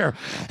atmosphere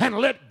and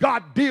let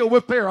God deal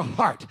with their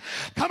heart.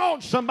 Come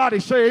on, somebody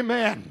say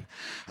amen.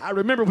 I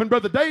remember when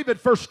Brother David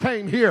first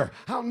came here.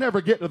 I'll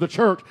never get to the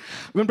church.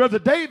 When Brother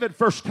David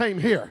first came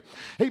here,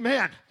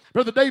 amen.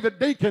 Brother David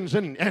Deacons,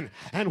 and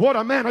what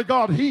a man of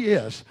God he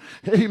is.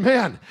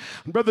 Amen.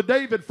 When Brother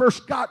David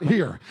first got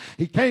here,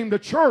 he came to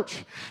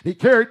church. He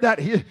carried that,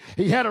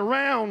 he had a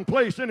round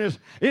place in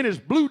his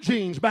blue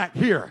jeans back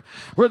here,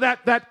 where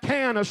that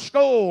can of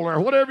Skoal or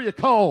whatever you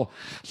call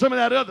some of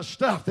that other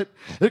stuff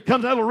that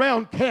comes out of a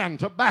round can,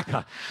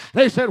 tobacco.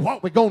 They said,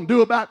 what we going to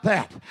do about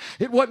that?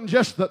 It wasn't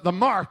just the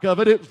mark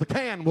of it, it was the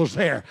can was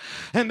there.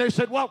 And they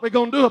said, what we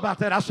going to do about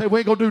that? I said,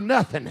 we ain't going to do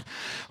nothing.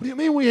 What do you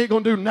mean we ain't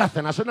going to do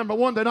nothing? I said, number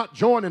one, they're not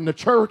joining the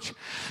church.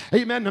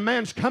 Amen. The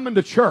man's coming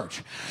to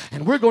church,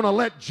 and we're going to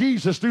let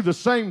Jesus do the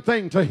same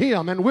thing to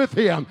him and with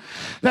him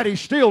that he's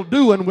still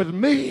doing with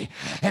me,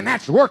 and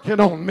that's working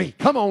on me.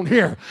 Come on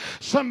here.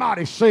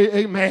 Somebody say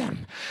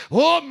amen.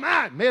 Oh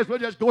my, may as well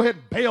just go ahead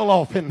and bail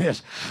off in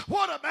this.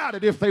 What about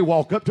it if they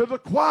walk up to the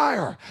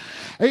choir?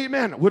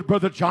 Amen. Would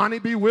Brother Johnny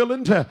be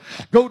willing to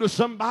go to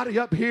somebody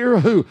up here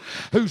who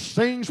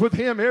sings with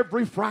him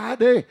every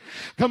Friday?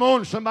 Come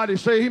on, somebody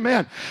say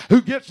amen. Who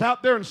gets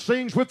out there and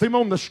sings with him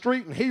on the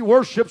street, and he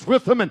worships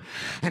with them,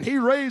 and he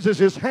raises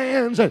his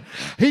hands and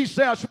he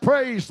says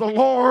praise the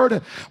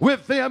Lord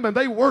with them, and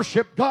they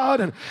worship God,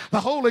 and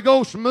the Holy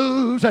Ghost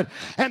moves, and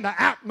the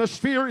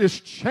atmosphere is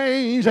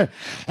changed,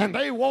 and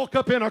they walk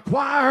up in a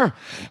choir.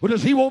 Well,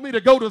 does he want me to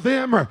go to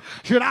them, or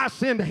should I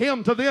send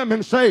him to them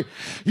and say,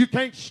 you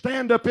can't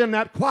stand up in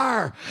that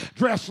choir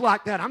dressed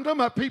like that? I'm talking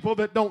about people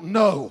that don't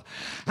know.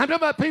 I'm talking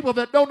about people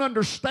that don't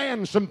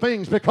understand some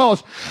things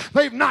because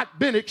they've not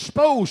been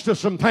exposed to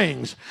some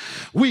things.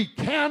 We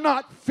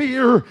cannot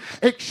fear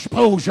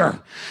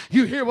exposure.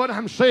 You hear what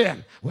I'm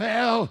saying?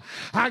 Well,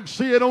 I can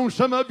see it on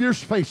some of your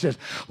faces.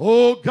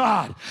 Oh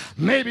God,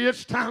 maybe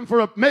it's time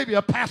for maybe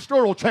a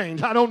pastoral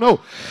change. I don't know,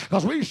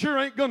 because we sure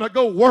ain't going to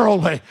go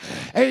worldly.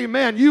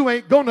 Amen. You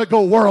ain't going to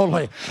go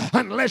worldly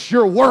unless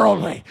you're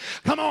worldly.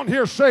 Come on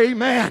here, say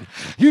amen.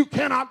 You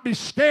cannot be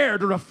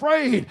scared or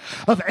afraid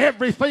of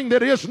everything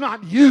that is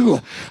not you.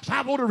 So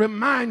I want to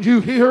remind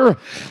you here,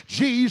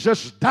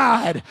 Jesus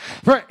died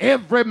for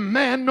every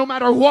man, no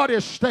matter what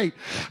his state,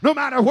 no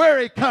matter where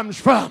he comes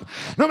from,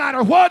 no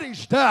matter what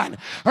he's done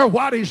or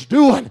what he's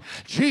doing.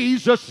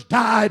 Jesus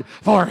died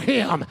for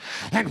him.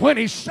 And when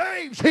he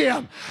saves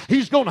him,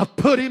 he's going to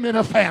put him in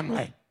a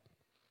family.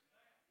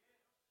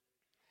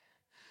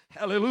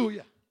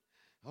 Hallelujah.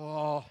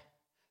 Oh,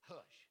 hush.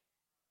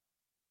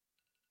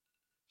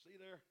 See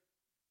there?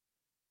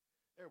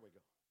 There we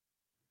go.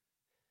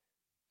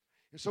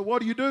 And so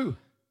what do you do?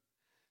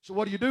 So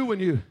what do you do when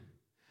you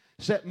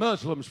set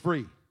Muslims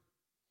free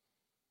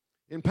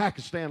in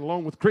Pakistan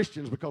along with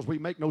Christians, because we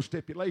make no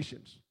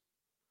stipulations?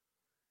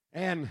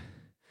 And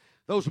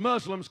those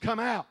Muslims come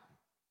out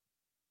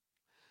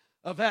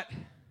of that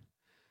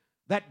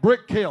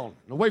brick kiln,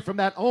 away from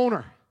that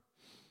owner,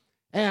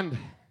 and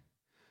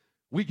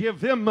we give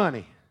them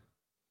money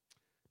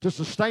to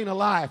sustain a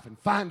life and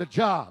find a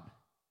job.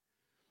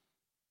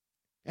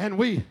 And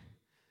we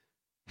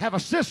have a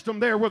system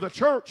there where the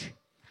church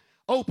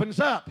opens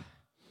up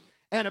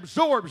and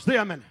absorbs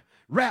them and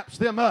wraps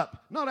them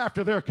up, not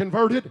after they're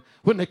converted,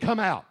 when they come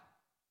out.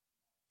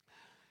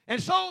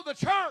 And so the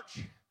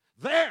church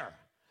there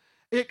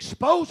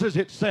exposes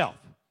itself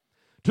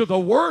to the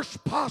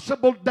worst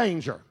possible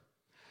danger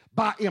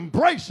by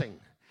embracing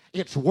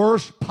its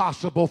worst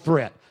possible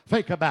threat.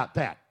 Think about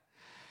that.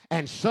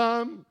 And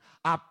some,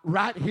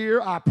 right here,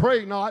 I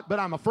pray not, but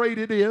I'm afraid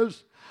it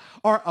is,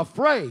 are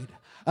afraid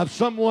of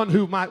someone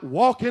who might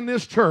walk in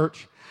this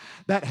church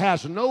that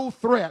has no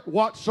threat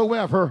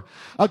whatsoever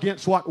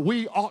against what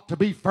we ought to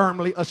be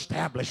firmly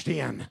established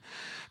in.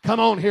 Come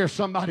on here,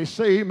 somebody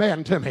say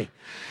amen to me.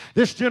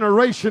 This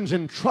generation's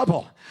in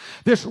trouble.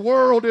 This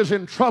world is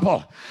in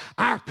trouble.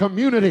 Our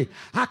community,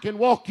 I can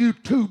walk you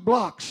 2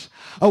 blocks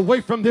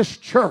away from this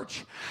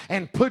church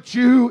and put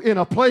you in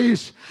a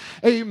place,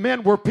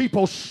 amen, where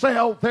people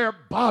sell their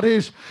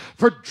bodies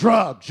for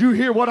drugs. You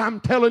hear what I'm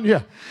telling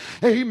you?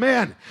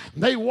 Amen.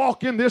 They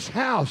walk in this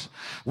house.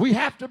 We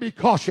have to be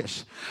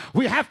cautious.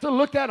 We have to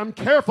look at them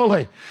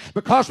carefully,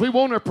 because we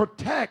want to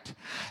protect.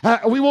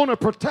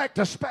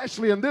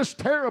 Especially in this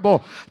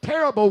terrible,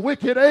 terrible,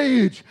 wicked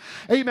age.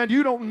 Amen.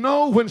 You don't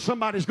know when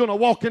somebody's going to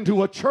walk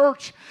into a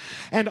church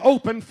and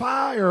open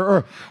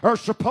fire, or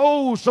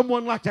suppose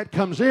someone like that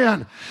comes in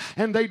amen.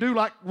 And they do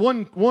like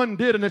one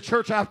did in the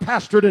church I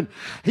pastored, and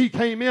he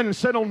came in and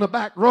sat on the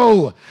back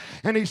row,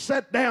 and he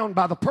sat down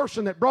by the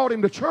person that brought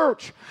him to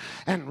church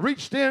and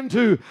reached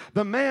into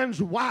the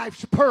man's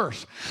wife's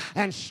purse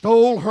and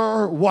stole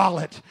her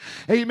wallet.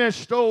 Amen,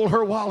 stole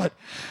her wallet.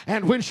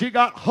 And when she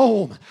got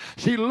home,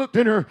 she looked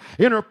in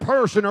her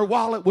purse and her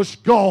wallet was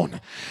gone.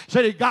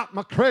 Said, he got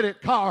my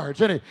credit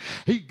cards, and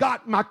he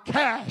got my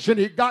cash, and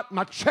he got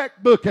my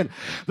checkbook, and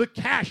the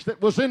cash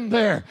that was in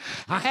there,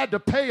 I had to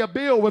pay a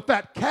bill with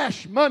that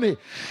cash money.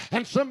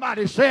 And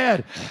somebody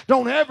said,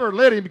 don't ever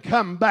let him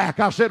come back.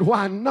 I said,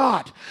 why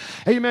not?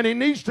 Amen. He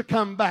needs to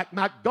come back.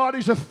 My God,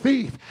 he's a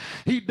thief.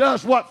 He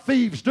does what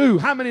thieves do.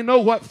 How many know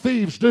what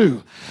thieves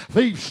do?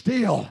 Thieves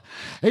steal.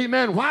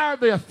 Amen. Why are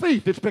they a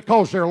thief? It's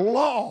because they're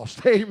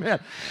lost. Amen.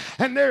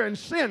 And they're in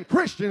sin.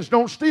 Christians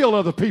don't steal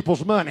other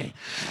people's money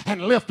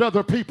and lift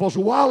other people's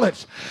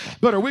wallets.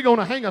 But are we going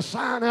to hang a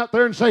sign out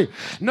there and say,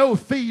 no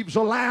thieves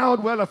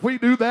allowed? Well, if we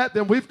do that,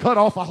 then we've cut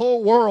off a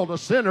whole world of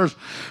sinners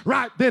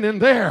right then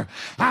and there.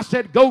 I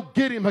said, go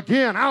get him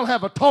again. I'll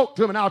have a talk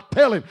to him and I'll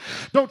tell him,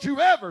 don't you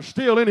ever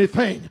steal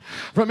anything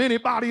from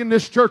anybody in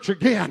this church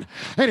again.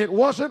 And it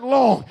wasn't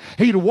long.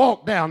 He'd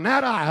walk down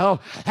that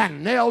aisle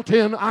and knelt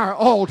in our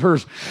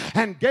altars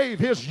and gave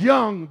his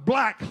young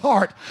black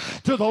heart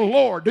to the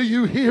Lord. Do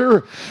you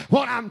hear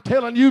what I'm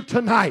telling you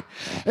tonight?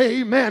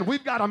 Amen.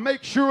 We've got to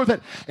make sure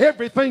that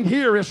everything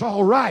here is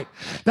all right,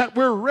 that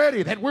we're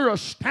ready, that we're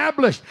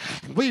established.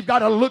 We've got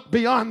to look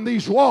beyond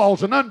these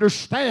walls and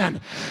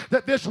understand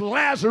that this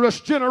Lazarus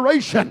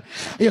generation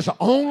is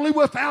only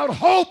without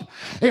hope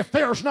if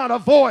there's not a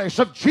voice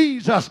of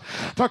Jesus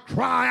to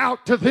cry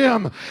out to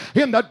them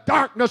in the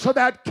darkness of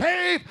that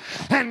cave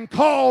and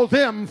call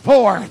them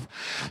forth.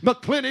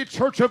 McClenny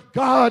Church of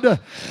God,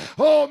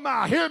 oh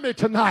my, hear me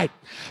tonight.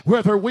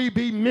 Whether we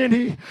be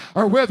many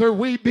or whether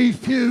we be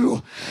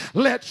few,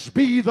 let's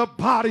be the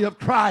body of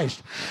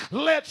Christ.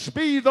 Let's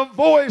be the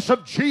voice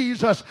of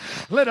Jesus.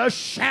 Let us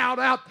shout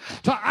out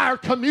to our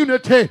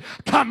community,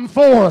 come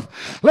forth.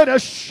 Let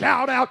us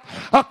shout out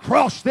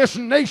across this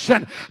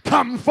nation,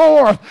 come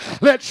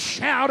forth. Let's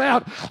shout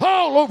out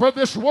all over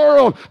this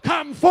world,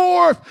 come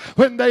forth.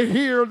 When they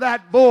hear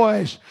that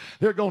voice,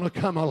 they're going to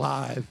come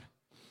alive.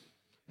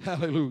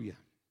 Hallelujah.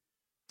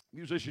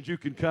 Musicians, you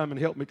can come and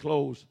help me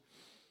close.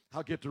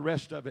 I'll get the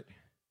rest of it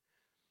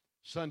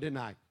Sunday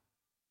night.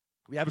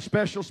 We have a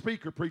special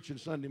speaker preaching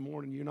Sunday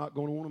morning. You're not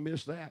going to want to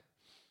miss that.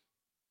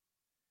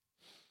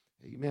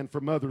 Amen,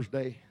 for Mother's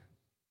Day.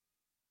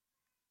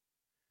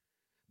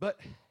 But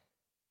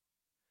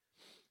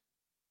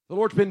the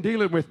Lord's been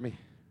dealing with me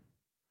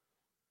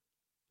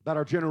about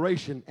our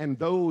generation and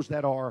those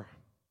that are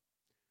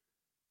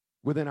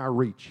within our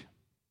reach.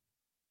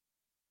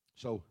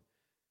 So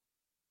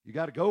you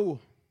got to go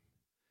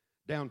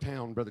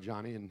downtown, Brother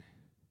Johnny, and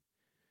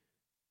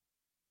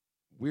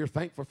we're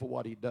thankful for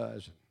what he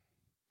does.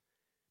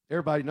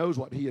 Everybody knows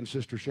what he and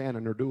Sister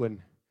Shannon are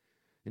doing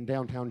in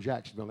downtown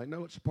Jacksonville. They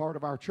know it's a part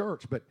of our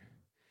church, but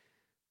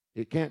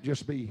it can't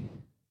just be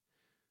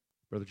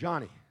Brother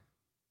Johnny.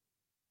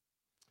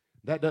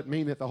 That doesn't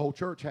mean that the whole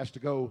church has to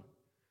go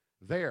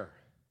there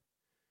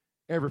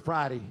every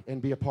Friday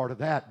and be a part of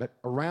that, but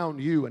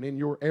around you and in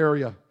your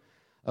area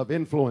of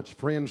influence,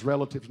 friends,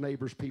 relatives,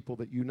 neighbors, people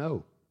that you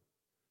know.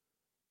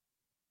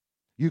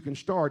 You can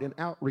start an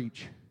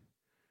outreach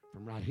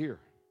from right here.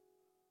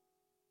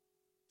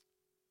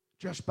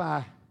 Just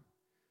by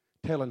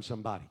telling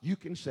somebody. You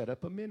can set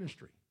up a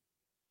ministry.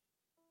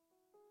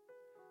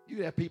 You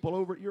can have people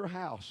over at your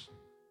house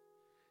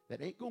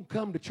that ain't going to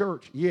come to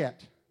church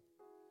yet.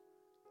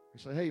 You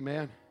say, hey,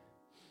 man,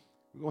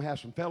 we're going to have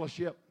some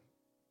fellowship.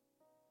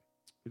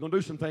 We're going to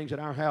do some things at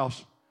our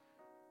house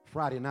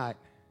Friday night,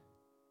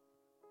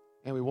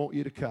 and we want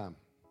you to come.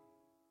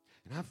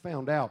 And I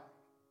found out,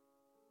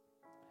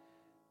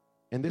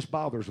 and this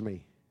bothers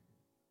me,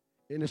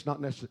 and it's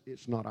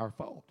not our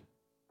fault.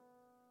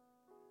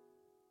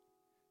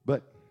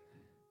 But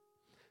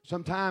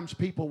sometimes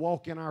people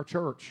walk in our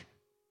church,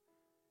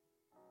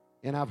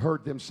 and I've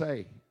heard them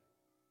say,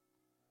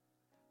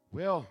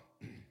 well,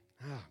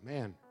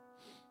 man,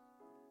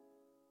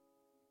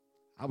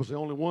 I was the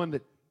only one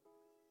that,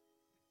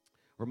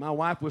 or my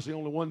wife was the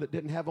only one that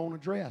didn't have on a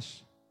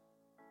dress.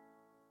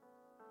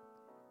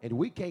 And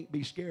we can't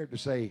be scared to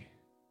say,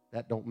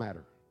 that don't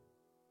matter.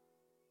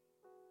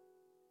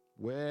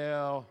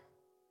 Well,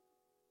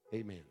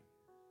 amen.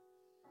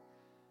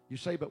 You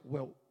say, but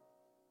well,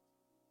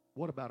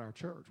 what about our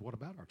church? What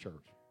about our church?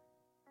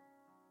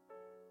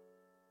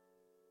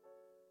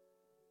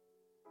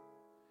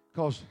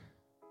 Because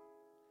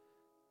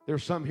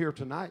there's some here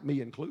tonight,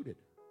 me included.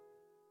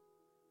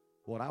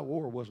 What I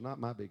wore was not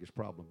my biggest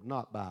problem,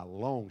 not by a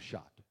long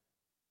shot.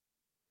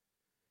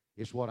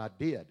 It's what I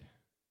did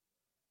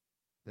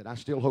that I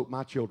still hope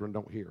my children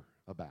don't hear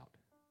about.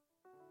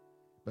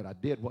 But I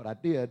did what I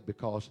did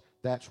because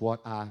that's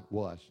what I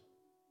was.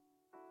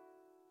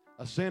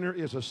 A sinner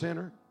is a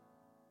sinner.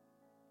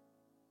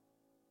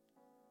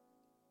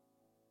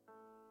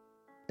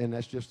 And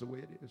that's just the way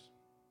it is.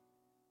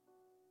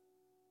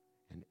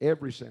 And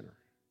every sinner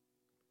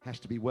has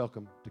to be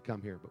welcome to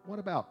come here. But what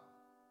about,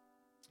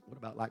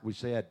 like we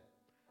said,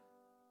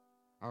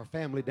 our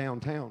family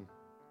downtown?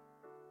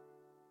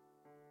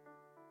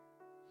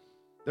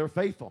 They're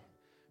faithful.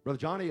 Brother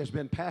Johnny has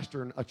been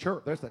pastoring a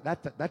church.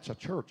 That's a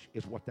church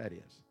is what that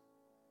is.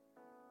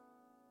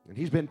 And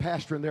he's been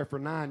pastoring there for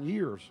 9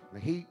 years. The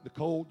heat, the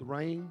cold, the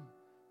rain.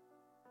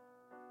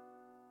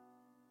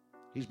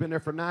 He's been there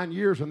for 9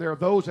 years, and there are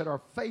those that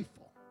are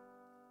faithful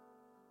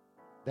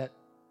that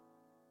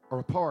are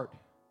a part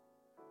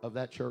of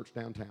that church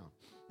downtown.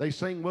 They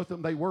sing with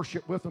them. They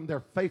worship with them.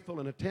 They're faithful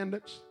in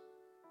attendance.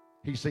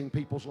 He's seen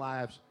people's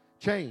lives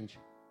change.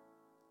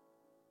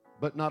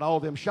 But not all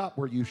of them shop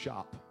where you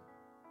shop.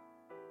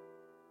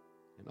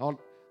 And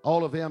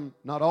all of them,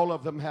 not all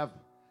of them have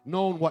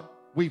known what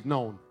we've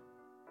known.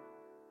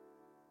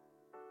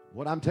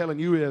 What I'm telling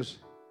you is,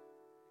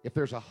 if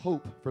there's a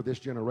hope for this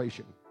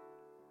generation,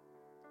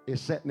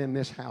 it's sitting in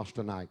this house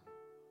tonight.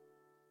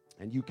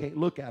 And you can't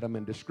look at them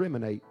and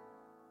discriminate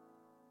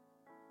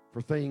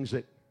for things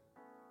that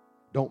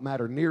don't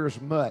matter near as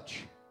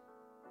much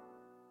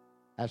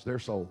as their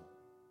soul.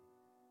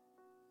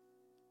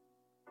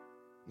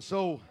 And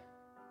so,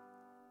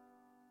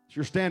 as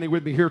you're standing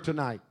with me here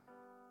tonight,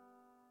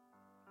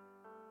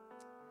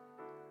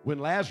 when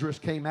Lazarus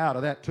came out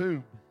of that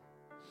tomb,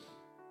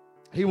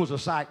 he was a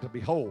sight to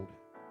behold.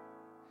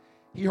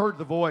 He heard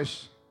the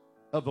voice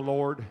of the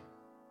Lord.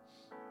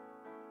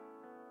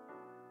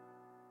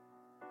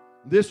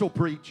 This will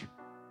preach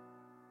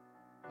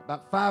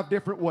about 5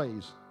 different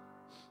ways.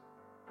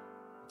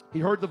 He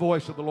heard the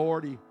voice of the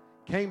Lord. He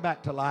came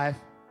back to life.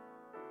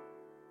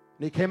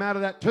 And he came out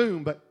of that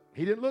tomb, but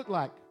he didn't look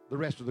like the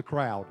rest of the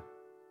crowd.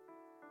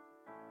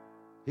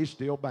 He's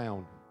still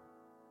bound.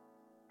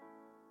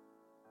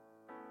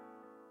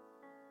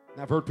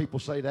 And I've heard people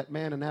say that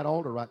man in that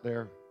altar right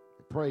there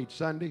that prayed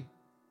Sunday,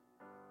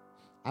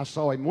 I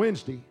saw him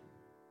Wednesday,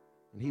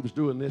 and he was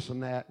doing this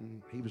and that,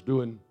 and he was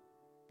doing...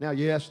 Now,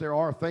 yes, there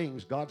are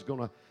things God's going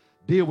to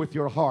deal with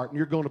your heart, and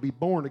you're going to be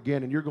born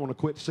again, and you're going to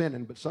quit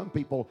sinning. But some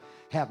people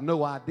have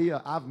no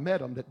idea. I've met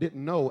them that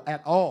didn't know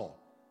at all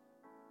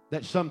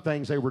that some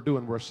things they were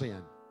doing were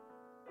sin.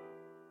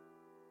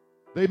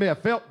 They may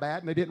have felt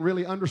bad, and they didn't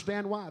really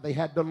understand why. They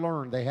had to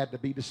learn. They had to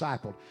be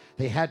discipled.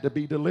 They had to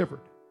be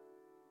delivered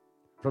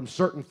from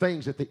certain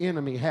things that the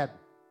enemy had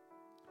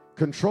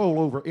control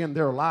over in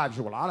their lives.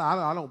 Well,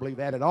 I don't believe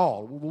that at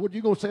all. What are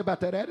you going to say about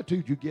that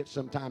attitude you get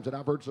sometimes that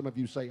I've heard some of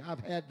you say, I've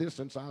had this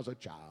since I was a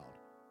child?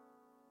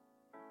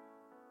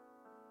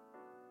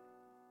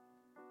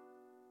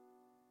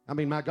 I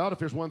mean, my God, if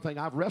there's one thing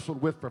I've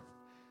wrestled with for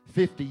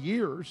 50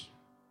 years,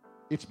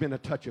 it's been a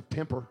touch of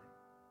temper.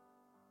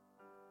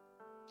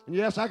 And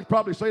yes, I could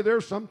probably say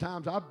there's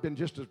sometimes I've been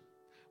just as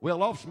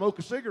well off smoke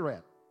a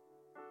cigarette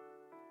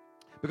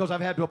because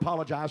I've had to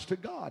apologize to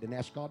God and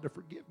ask God to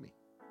forgive me.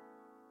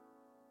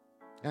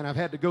 And I've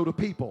had to go to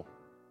people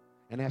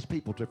and ask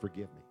people to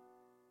forgive me.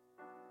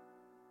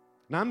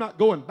 Now, I'm not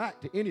going back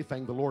to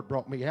anything the Lord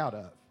brought me out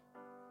of.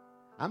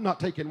 I'm not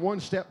taking one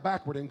step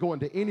backward and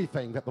going to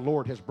anything that the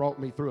Lord has brought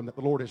me through and that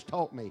the Lord has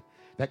taught me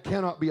that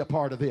cannot be a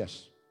part of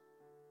this.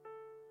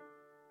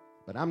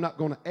 But I'm not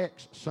going to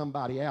X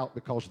somebody out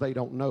because they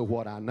don't know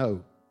what I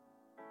know,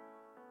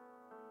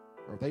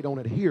 or they don't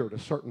adhere to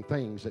certain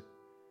things that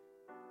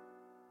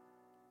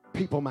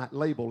people might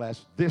label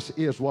as this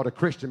is what a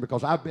Christian,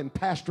 because I've been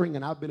pastoring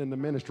and I've been in the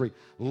ministry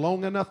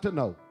long enough to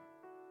know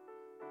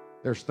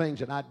there's things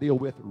that I deal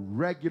with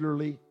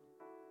regularly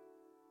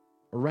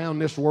around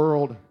this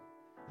world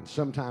and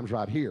sometimes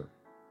right here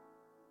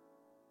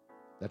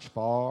that's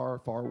far,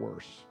 far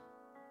worse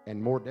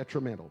and more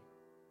detrimental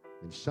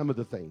than some of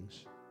the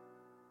things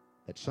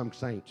that some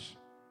saints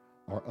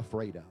are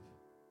afraid of.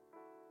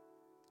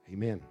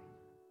 Amen.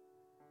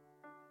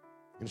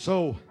 And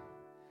so,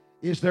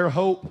 is there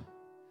hope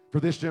for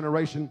this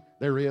generation?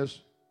 There is.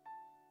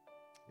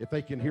 If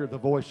they can hear the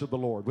voice of the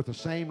Lord with the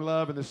same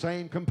love and the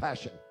same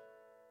compassion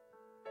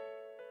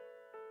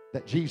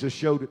that Jesus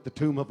showed at the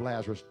tomb of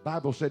Lazarus. The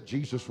Bible said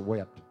Jesus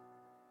wept.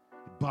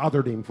 It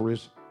bothered him for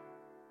his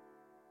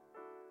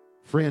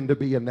friend to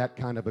be in that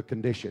kind of a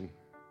condition.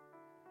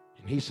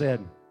 And he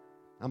said,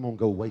 I'm going to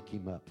go wake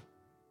him up.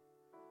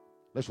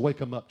 Let's wake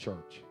him up,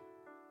 church.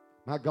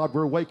 My God,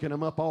 we're waking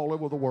him up all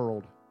over the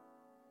world.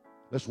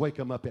 Let's wake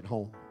him up at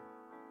home.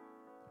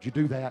 Would you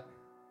do that?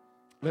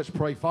 Let's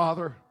pray.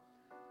 Father,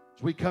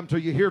 as we come to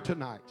you here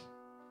tonight,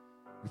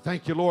 we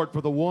thank you, Lord,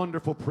 for the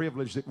wonderful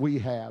privilege that we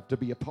have to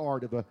be a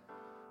part of the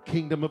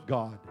kingdom of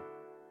God.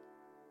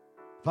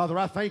 Father,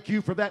 I thank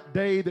you for that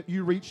day that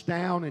you reached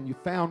down and you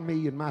found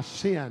me in my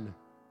sin.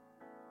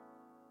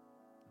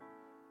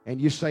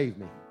 And you saved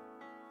me.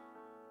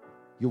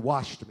 You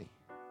washed me.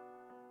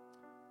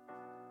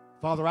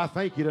 Father, I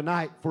thank you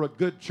tonight for a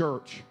good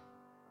church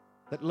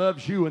that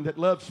loves you and that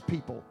loves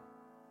people.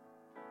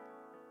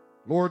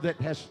 Lord, that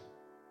has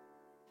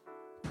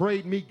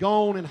prayed me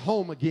gone and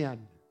home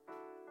again,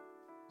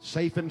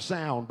 safe and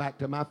sound back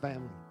to my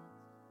family.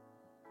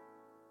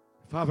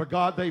 Father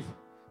God, they've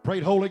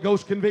prayed Holy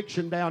Ghost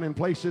conviction down in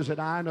places that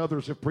I and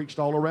others have preached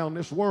all around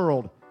this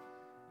world.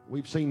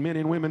 We've seen men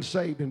and women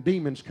saved and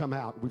demons come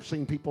out. We've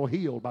seen people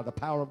healed by the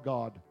power of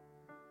God.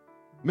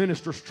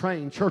 Ministers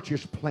trained,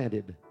 churches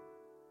planted.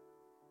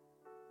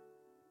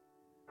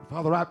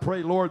 Father, I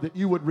pray, Lord, that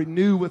you would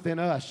renew within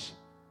us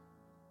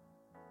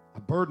a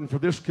burden for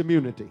this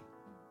community.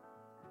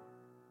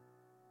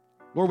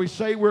 Lord, we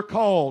say we're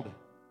called.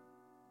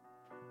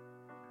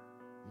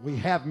 We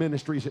have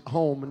ministries at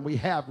home, and we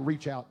have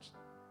reach outs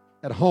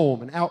at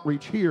home and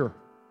outreach here.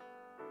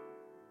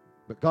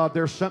 But God,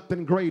 there's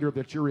something greater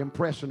that you're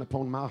impressing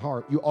upon my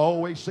heart. You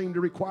always seem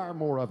to require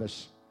more of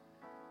us.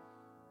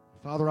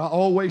 Father, I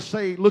always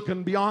say,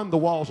 looking beyond the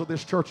walls of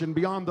this church and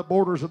beyond the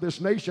borders of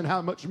this nation,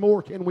 how much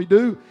more can we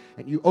do?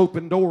 And you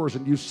open doors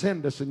and you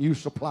send us and you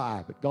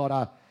supply. But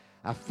God,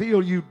 I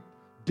feel you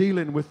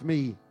dealing with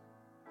me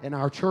and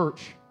our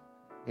church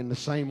in the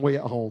same way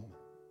at home.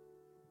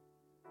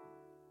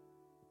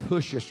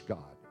 Push us, God.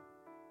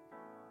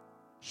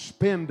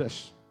 Spend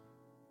us.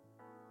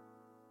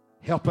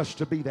 Help us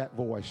to be that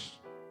voice,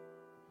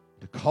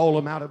 to call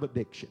them out of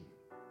addiction,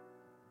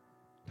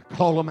 to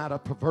call them out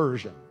of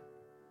perversion,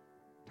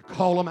 to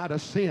call them out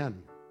of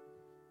sin,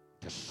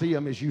 to see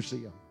them as you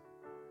see them.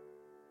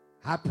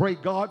 I pray,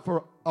 God,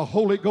 for a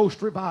Holy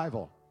Ghost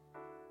revival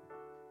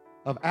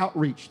of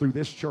outreach through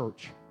this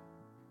church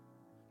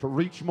to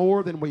reach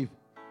more than we've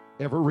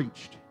ever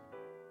reached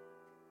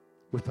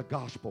with the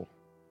gospel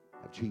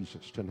of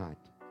Jesus tonight.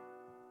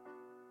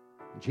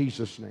 In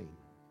Jesus' name,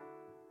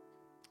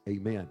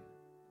 amen.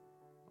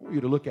 I want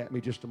you to look at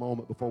me just a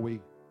moment before we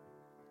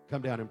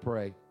come down and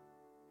pray.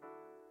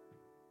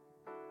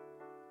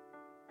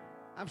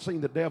 I've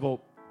seen the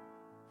devil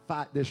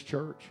fight this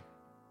church,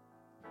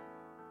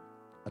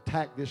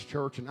 attack this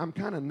church, and I'm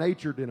kind of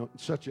natured in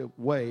such a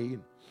way.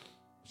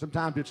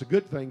 Sometimes it's a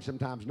good thing,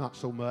 sometimes not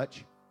so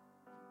much.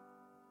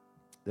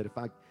 That if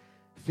I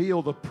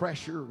feel the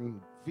pressure and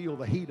feel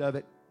the heat of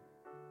it,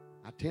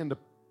 I tend to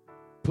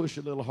push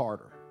a little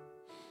harder,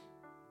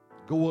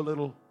 go a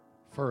little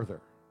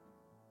further.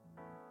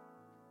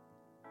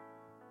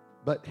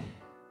 But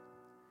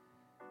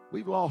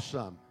we've lost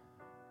some.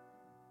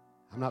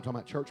 I'm not talking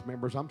about church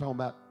members. I'm talking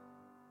about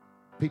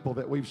people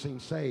that we've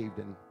seen saved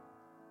and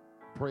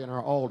pray in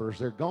our altars.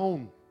 They're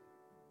gone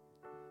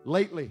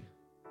lately,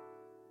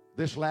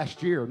 this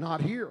last year, not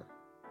here.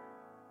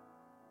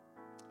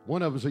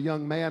 One of them is a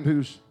young man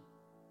who's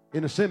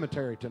in a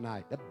cemetery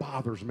tonight. That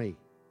bothers me.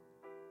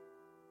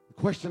 The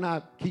question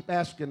I keep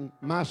asking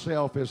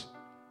myself is,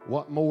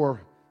 what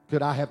more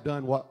could I have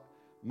done? What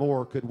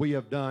more could we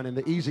have done? And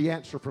the easy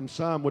answer from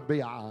some would be,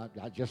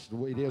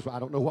 it is, I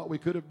don't know what we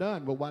could have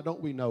done. Well, why don't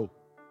we know?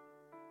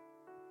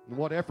 And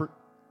what effort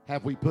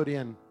have we put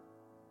in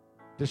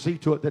to see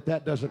to it that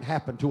that doesn't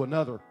happen to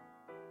another?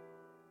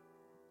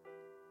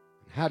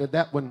 How did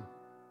that one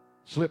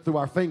slip through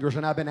our fingers?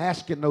 And I've been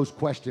asking those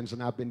questions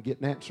and I've been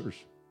getting answers.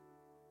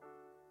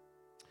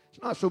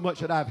 It's not so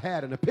much that I've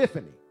had an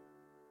epiphany.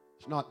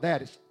 It's not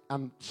that.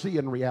 I'm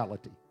seeing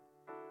reality.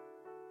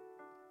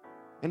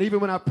 And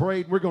even when I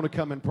prayed, we're going to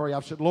come and pray,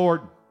 I've said,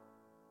 Lord,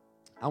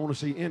 I want to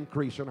see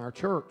increase in our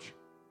church.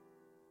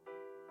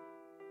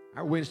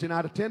 Our Wednesday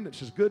night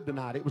attendance is good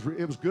tonight. It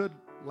was good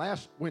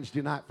last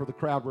Wednesday night for the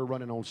crowd we're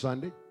running on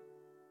Sunday.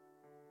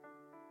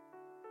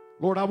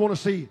 Lord, I want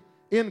to see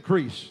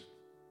increase.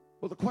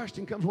 Well, the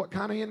question comes, what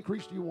kind of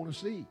increase do you want to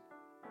see?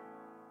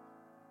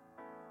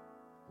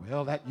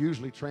 Well, that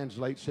usually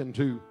translates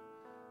into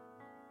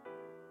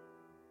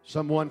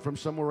someone from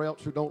somewhere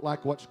else who don't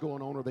like what's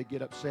going on, or they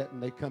get upset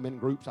and they come in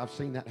groups. I've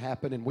seen that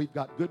happen, and we've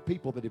got good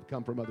people that have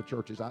come from other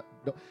churches.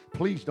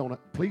 Please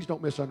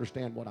don't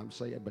misunderstand what I'm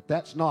saying, but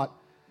that's not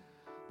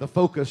the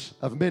focus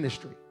of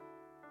ministry.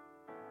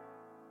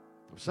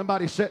 If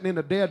somebody's sitting in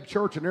a dead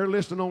church and they're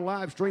listening on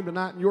live stream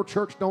tonight and your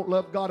church don't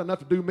love God enough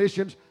to do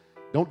missions,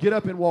 don't get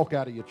up and walk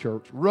out of your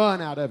church.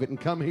 Run out of it and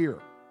come here.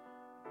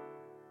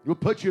 We'll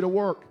put you to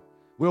work.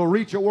 We'll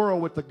reach a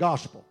world with the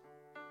gospel.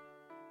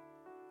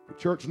 The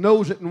church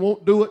knows it and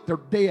won't do it, they're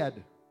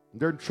dead.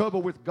 They're in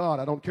trouble with God.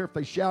 I don't care if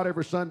they shout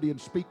every Sunday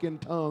and speak in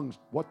tongues,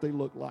 what they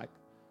look like.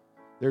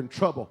 They're in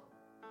trouble.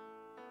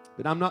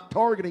 But I'm not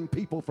targeting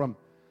people from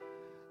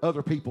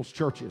other people's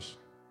churches.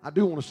 I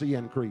do want to see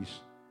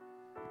increase.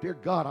 Dear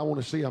God, I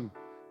want to see them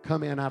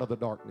come in out of the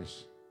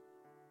darkness.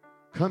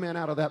 Come in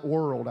out of that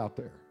world out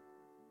there.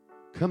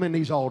 Come in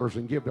these altars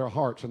and give their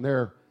hearts and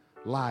their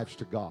lives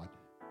to God.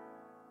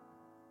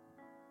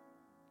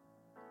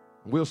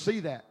 We'll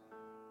see that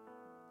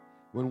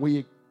when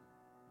we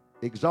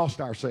exhaust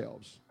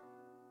ourselves,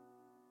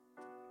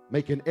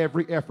 making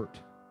every effort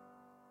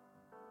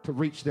to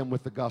reach them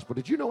with the gospel.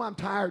 Did you know I'm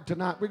tired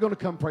tonight? We're going to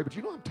come pray, but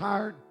you know I'm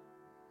tired.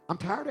 I'm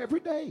tired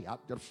every day. I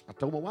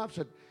told my wife, I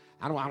said,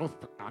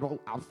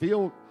 I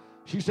feel.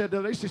 She said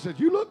today, she said,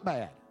 you look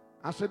bad.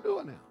 I said, do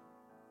it now.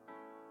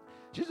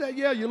 She said,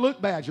 yeah, you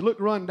look bad. You look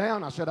run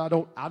down. I said, I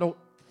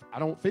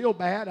don't feel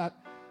bad. Are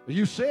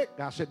you sick?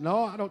 I said,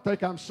 no, I don't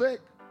think I'm sick.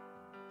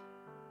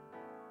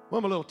 Well,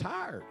 I'm a little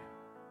tired.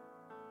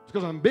 It's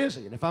because I'm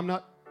busy. And if I'm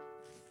not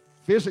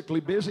physically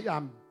busy,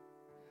 I'm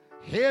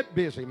head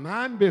busy,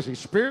 mind busy,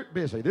 spirit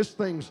busy. This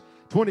thing's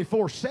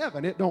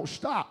 24/7. It don't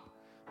stop.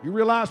 You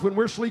realize when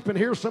we're sleeping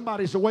here,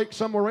 somebody's awake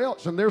somewhere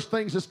else, and there's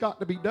things that's got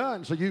to be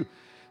done. So you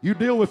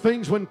deal with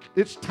things when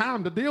it's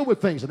time to deal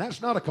with things, and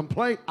that's not a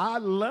complaint. I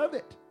love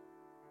it.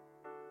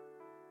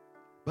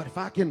 But if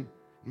I can,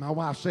 my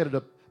wife said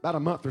it about a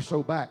month or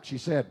so back. She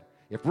said,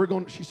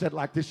 she said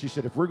like this, she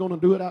said, if we're going to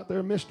do it out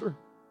there, mister,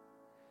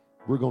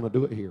 we're going to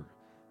do it here.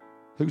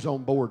 Who's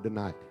on board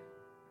tonight?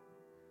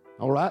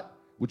 All right?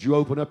 Would you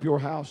open up your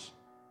house?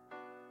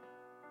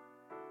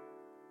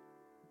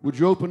 Would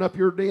you open up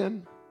your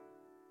den?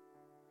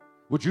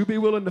 Would you be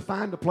willing to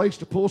find a place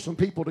to pull some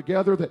people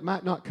together that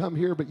might not come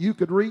here, but you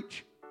could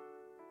reach?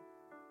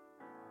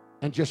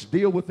 And just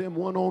deal with them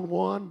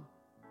one-on-one?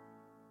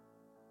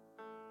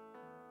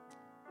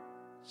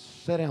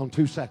 Sit down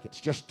 2 seconds.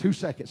 Just 2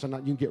 seconds. And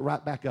you can get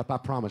right back up, I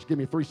promise. Give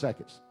me 3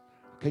 seconds.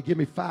 Okay, give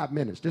me 5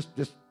 minutes. Just.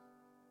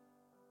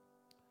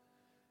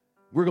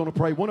 We're going to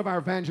pray. One of our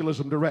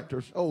evangelism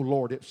directors, oh,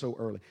 Lord, it's so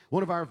early.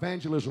 One of our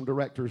evangelism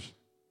directors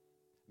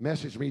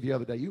messaged me the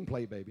other day. You can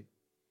play, baby.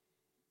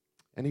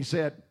 And he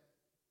said,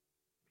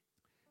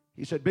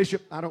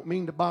 Bishop, I don't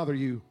mean to bother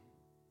you.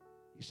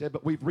 He said,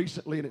 but we've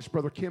recently, and it's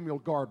Brother Kemuel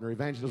Gardner,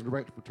 evangelism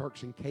director for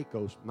Turks and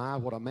Caicos. My,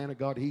 what a man of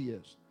God he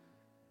is.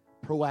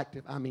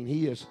 Proactive. I mean,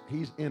 he's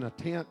in a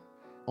tent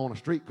on a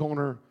street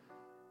corner,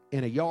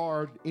 in a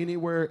yard,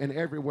 anywhere and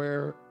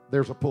everywhere.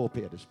 There's a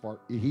pulpit.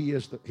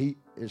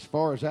 As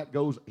far as that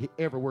goes,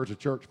 everywhere's a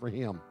church for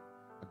him.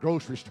 A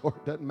grocery store,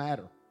 it doesn't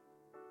matter.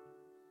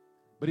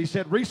 But he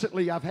said,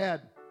 recently I've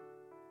had,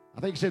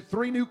 I think he said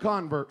 3 new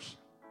converts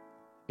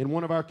in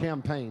one of our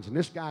campaigns. And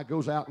this guy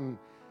goes out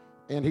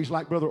and he's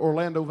like Brother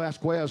Orlando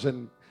Vasquez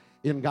in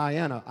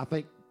Guyana. I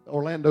think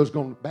Orlando's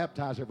going to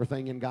baptize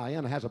everything in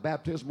Guyana, has a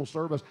baptismal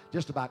service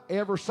just about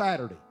every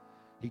Saturday.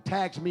 He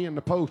tags me in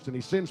the post and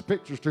he sends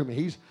pictures to me.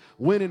 He's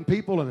winning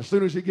people, and as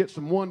soon as he gets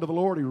them one to the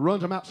Lord, he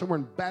runs them out somewhere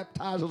and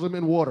baptizes them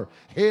in water,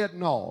 head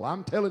and all.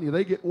 I'm telling you,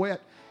 they get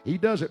wet. He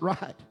does it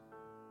right.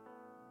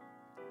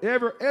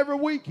 Every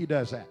week he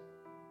does that.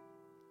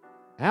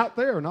 Out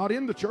there, not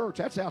in the church.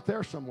 That's out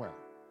there somewhere.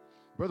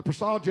 Brother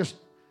Prasad just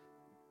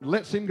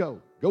lets him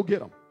go. Go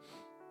get him.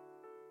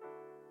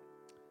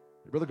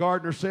 Brother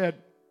Gardner said,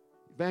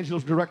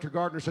 Evangelist Director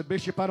Gardner said,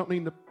 Bishop, I don't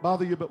mean to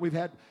bother you, but we've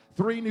had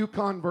 3 new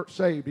converts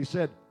saved. He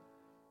said,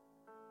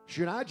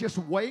 should I just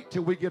wait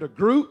till we get a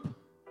group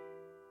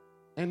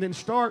and then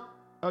start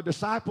a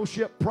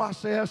discipleship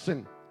process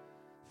and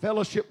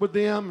fellowship with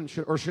them?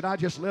 Or should I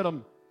just let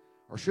them,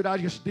 or should I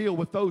just deal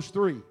with those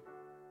 3?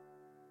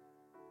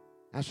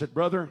 I said,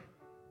 brother,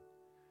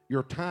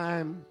 your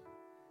time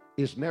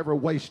is never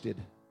wasted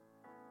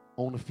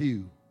on a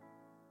few.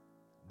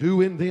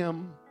 Do in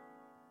them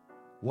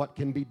what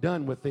can be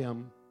done with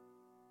them,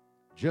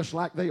 just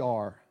like they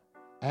are,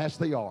 as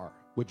they are,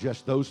 with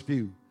just those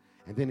few.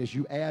 And then as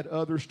you add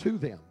others to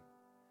them,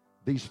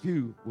 these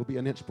few will be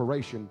an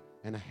inspiration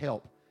and a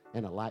help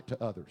and a light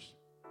to others.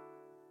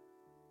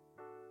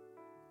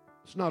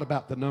 It's not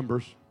about the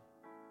numbers.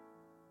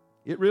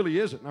 It really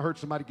isn't. And I heard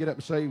somebody get up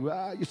and say,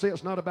 well, you say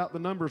it's not about the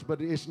numbers, but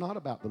it's not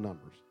about the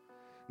numbers.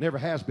 Never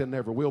has been,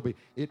 never will be.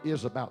 It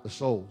is about the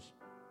souls.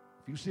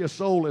 If you see a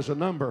soul as a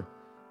number,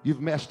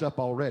 you've messed up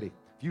already.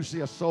 If you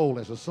see a soul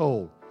as a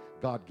soul,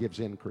 God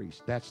gives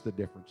increase. That's the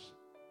difference.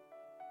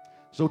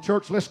 So,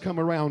 church, let's come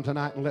around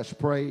tonight and let's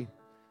pray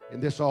in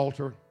this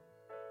altar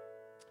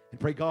and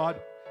pray,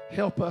 God,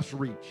 help us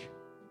reach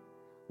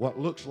what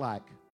looks like